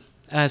time.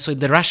 So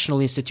the rational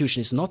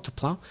institution is not to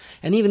plow.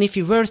 And even if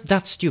you were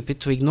that stupid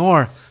to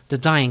ignore the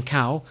dying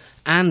cow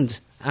and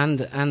and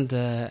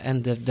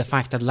the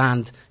fact that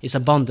land is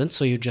abundant,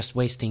 so you're just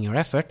wasting your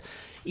effort.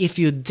 If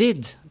you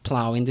did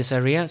plow in this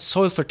area,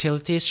 soil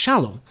fertility is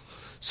shallow,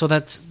 so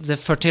that the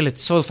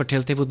soil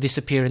fertility would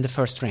disappear in the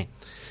first rain.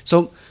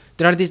 So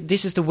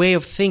this is the way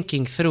of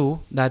thinking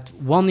through that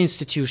one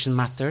institution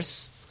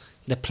matters,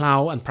 the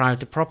plow and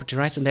priority property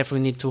rights, and therefore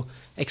we need to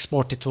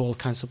export it to all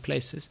kinds of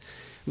places.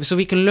 So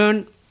we can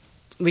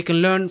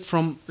learn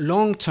from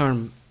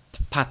long-term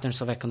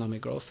patterns of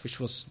economic growth, which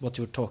was what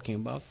you were talking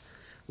about.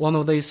 One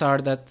of these are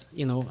that,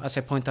 as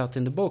I point out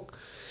in the book,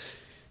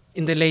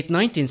 in the late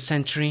 19th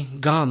century,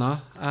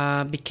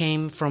 Ghana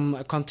became from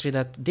a country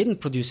that didn't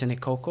produce any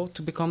cocoa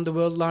to become the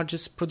world's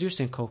largest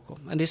producer in cocoa.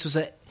 And this was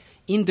an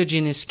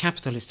indigenous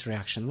capitalist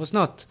reaction. It was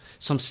not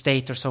some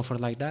state or so forth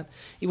like that.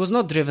 It was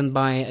not driven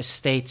by a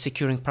state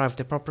securing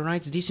private property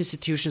rights. These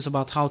institutions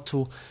about how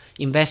to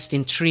invest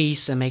in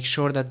trees and make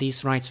sure that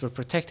these rights were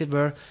protected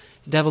were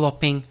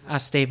developing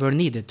as they were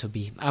needed to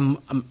be.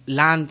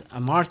 A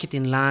market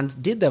in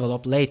land did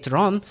develop later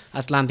on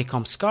as land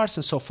becomes scarce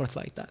and so forth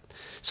like that.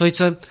 So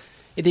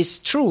it is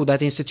true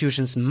that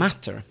institutions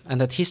matter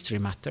and that history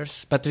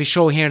matters, but we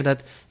show here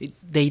that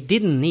they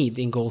didn't need,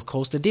 in Gold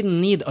Coast, they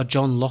didn't need a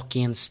John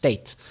Lockean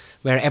state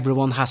where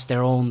everyone has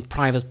their own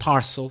private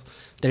parcel.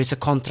 There is a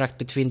contract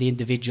between the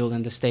individual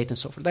and the state and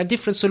so forth. There are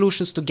different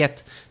solutions to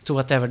get to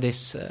whatever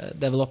this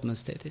development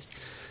state is.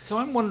 So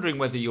I'm wondering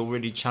whether you're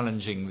really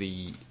challenging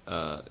the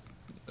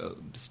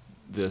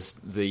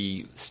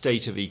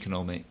state of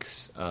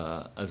economics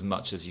as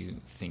much as you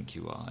think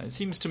you are. It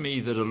seems to me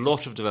that a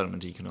lot of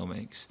development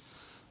economics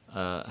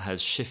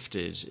has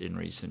shifted in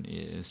recent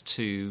years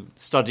to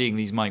studying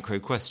these micro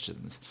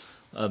questions.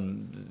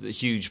 The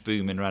huge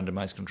boom in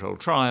randomized controlled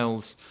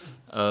trials,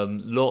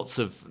 lots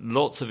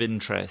of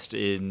interest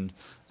in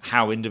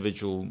how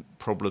individual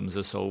problems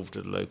are solved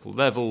at a local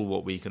level,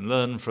 what we can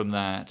learn from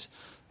that,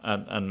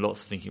 and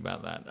lots of thinking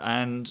about that.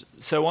 And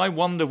so I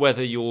wonder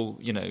whether your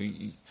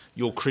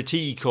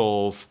critique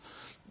of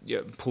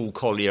Paul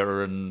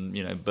Collier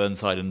and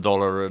Burnside and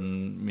Dollar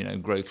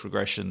and growth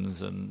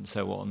regressions and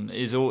so on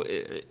is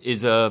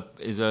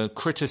a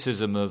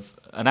criticism of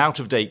an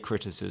out-of-date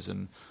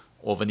criticism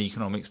of an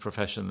economics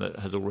profession that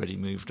has already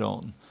moved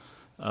on.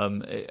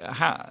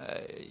 How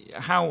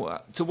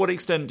to what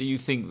extent do you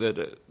think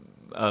that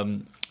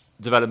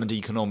development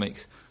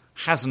economics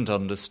hasn't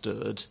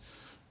understood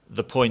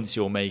the points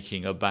you're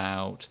making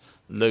about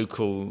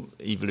local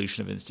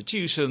evolution of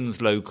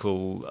institutions,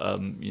 local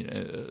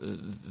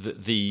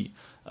the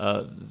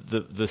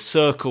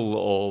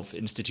circle of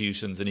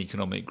institutions and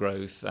economic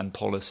growth and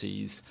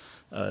policies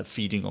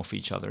feeding off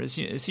each other? It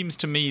seems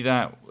to me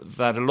that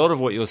a lot of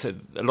what you're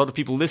saying, a lot of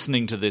people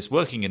listening to this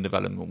working in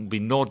development will be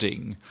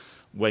nodding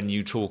when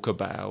you talk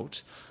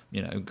about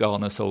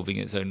Ghana solving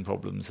its own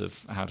problems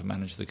of how to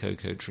manage the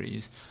cocoa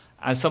trees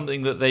as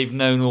something that they've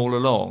known all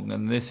along,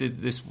 and this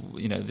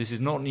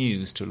is not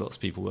news to lots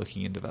of people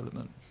working in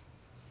development.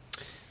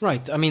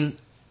 Right. I mean,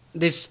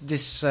 I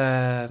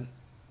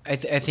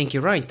think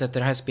you're right that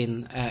there has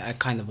been a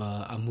kind of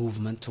a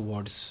movement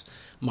towards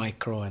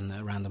micro and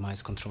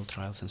randomized control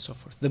trials and so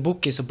forth. The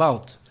book is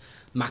about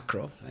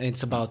macro.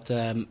 It's about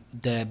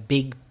the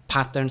big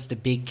patterns, the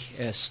big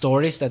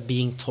stories that are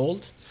being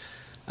told.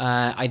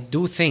 I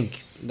do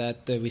think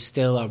that we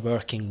still are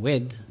working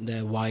with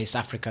the Why is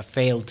Africa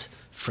Failed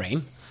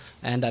frame,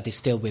 and that is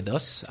still with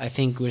us. I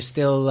think we're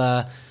still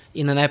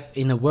in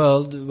a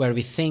world where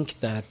we think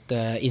that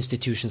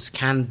institutions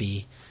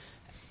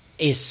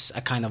is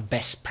a kind of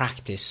best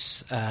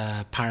practice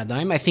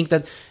paradigm. I think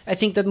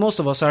that most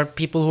of us are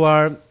people who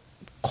are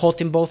caught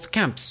in both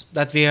camps,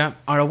 that we are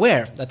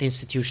aware that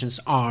institutions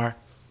are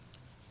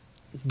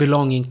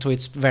belonging to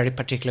its very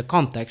particular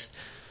context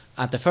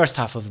at the first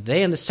half of the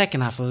day, and the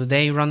second half of the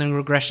day running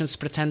regressions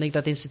pretending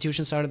that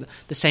institutions are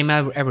the same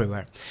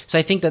everywhere. So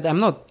I think that I'm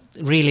not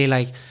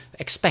really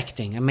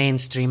expecting a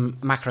mainstream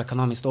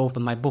macroeconomist to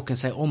open my book and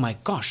say, oh my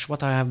gosh,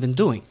 what I have been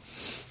doing.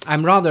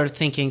 I'm rather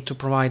thinking to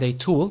provide a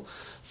tool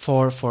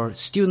for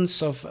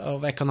students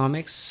of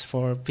economics,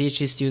 for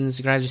PhD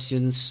students, graduate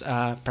students,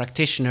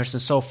 practitioners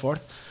and so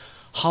forth,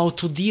 how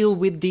to deal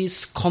with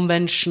these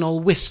conventional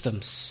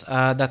wisdoms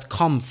that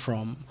come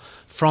from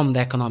the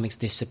economics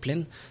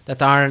discipline,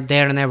 that are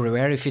there and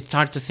everywhere. If you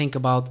start to think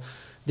about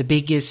the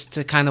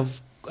biggest kind of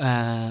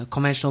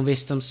conventional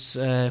wisdoms,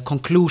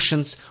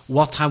 conclusions,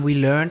 what have we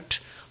learned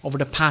over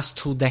the past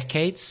 2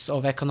 decades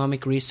of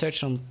economic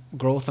research on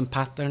growth and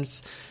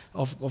patterns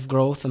of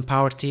growth and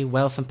poverty,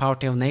 wealth and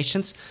poverty of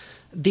nations.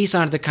 These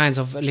are the kinds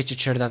of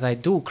literature that I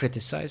do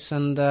criticize,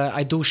 and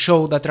I do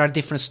show that there are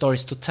different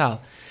stories to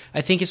tell.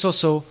 I think it's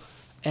also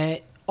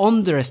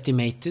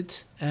underestimated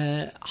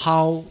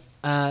how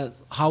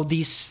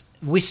these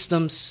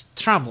wisdoms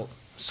travel.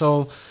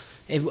 So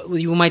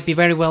you might be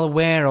very well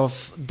aware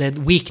of the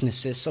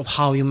weaknesses of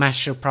how you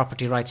measure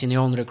property rights in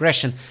your own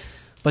regression,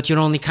 but you're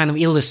only kind of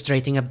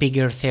illustrating a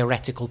bigger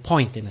theoretical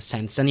point in a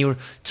sense, and you're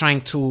trying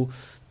to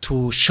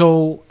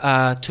show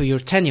to your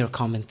tenure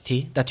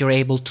committee that you're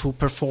able to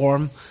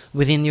perform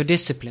within your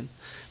discipline.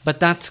 but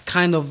that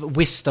kind of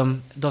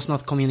wisdom does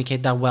not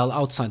communicate that well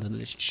outside of the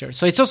literature.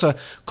 So it's also a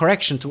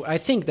correction to, I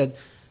think that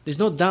there's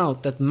no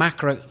doubt that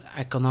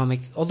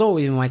macroeconomic, although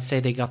we might say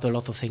they got a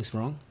lot of things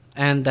wrong,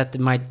 and that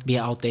it might be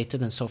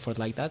outdated and so forth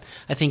like that,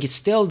 I think it's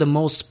still the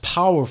most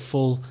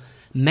powerful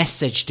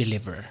message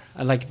deliverer.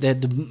 Like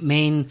the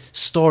main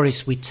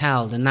stories we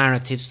tell, the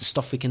narratives, the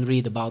stuff we can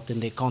read about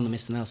in The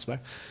Economist and elsewhere,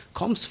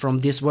 comes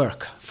from this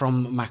work,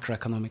 from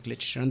macroeconomic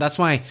literature. And that's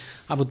why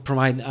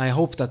I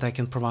hope that I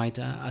can provide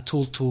a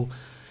tool to,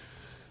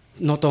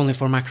 not only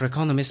for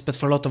macroeconomists, but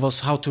for a lot of us,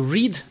 how to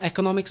read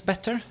economics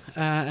better,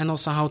 and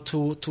also how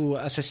to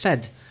as I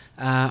said,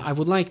 I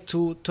would like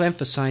to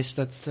emphasize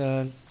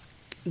that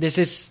this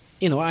is,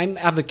 I'm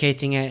not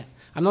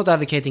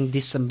advocating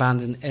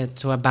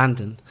to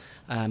abandon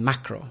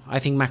macro. I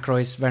think macro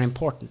is very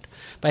important,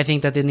 but I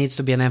think that there needs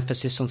to be an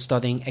emphasis on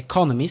studying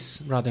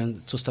economies rather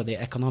than to study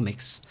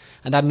economics,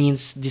 and that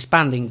means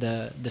disbanding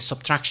the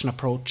subtraction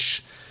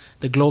approach,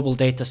 the global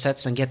data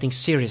sets, and getting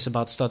serious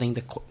about studying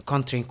the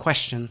country in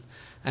question,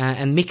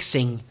 and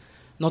mixing,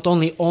 not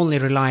only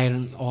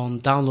relying on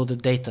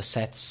downloaded data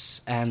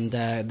sets and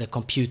the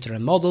computer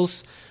and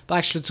models, but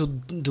actually to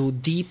do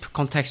deep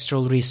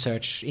contextual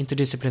research,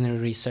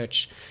 interdisciplinary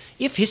research,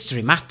 if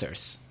history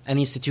matters and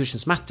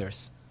institutions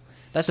matters.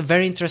 That's a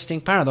very interesting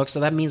paradox. So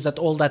that means that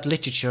all that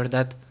literature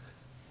that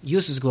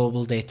uses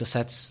global data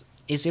sets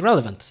is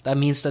irrelevant. That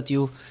means that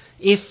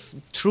if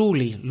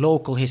truly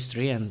local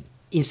history and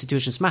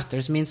institutions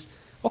matters, means,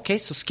 okay,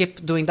 so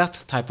skip doing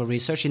that type of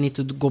research. You need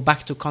to go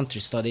back to country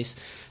studies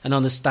and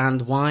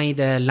understand why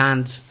the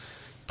land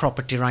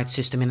property rights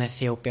system in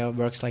Ethiopia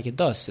works like it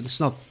does. It's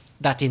not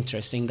that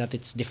interesting that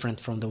it's different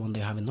from the one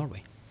they have in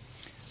Norway.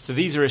 So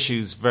these are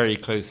issues very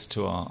close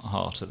to our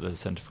heart at the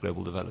Centre for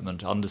Global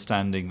Development,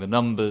 understanding the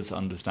numbers,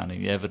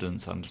 understanding the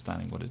evidence,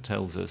 understanding what it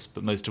tells us,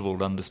 but most of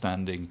all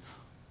understanding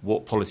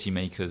what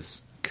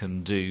policymakers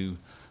can do,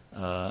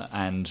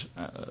 and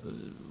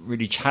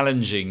really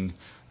challenging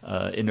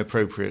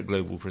inappropriate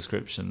global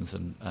prescriptions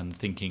and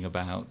thinking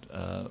about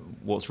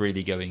what's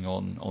really going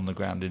on the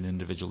ground in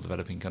individual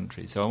developing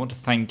countries. So I want to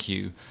thank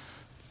you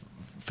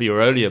for your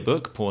earlier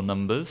book, Poor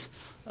Numbers,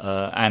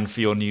 and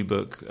for your new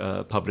book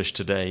published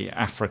today,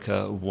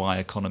 Africa, Why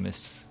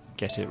Economists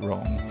Get It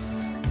Wrong.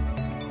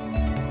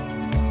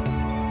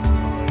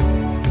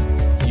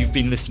 You've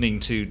been listening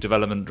to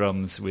Development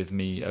Drums with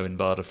me, Owen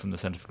Barder, from the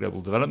Centre for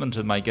Global Development,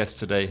 and my guest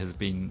today has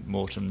been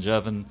Morten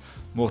Jerven.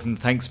 Morten,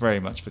 thanks very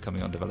much for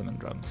coming on Development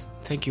Drums.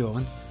 Thank you,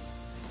 Owen.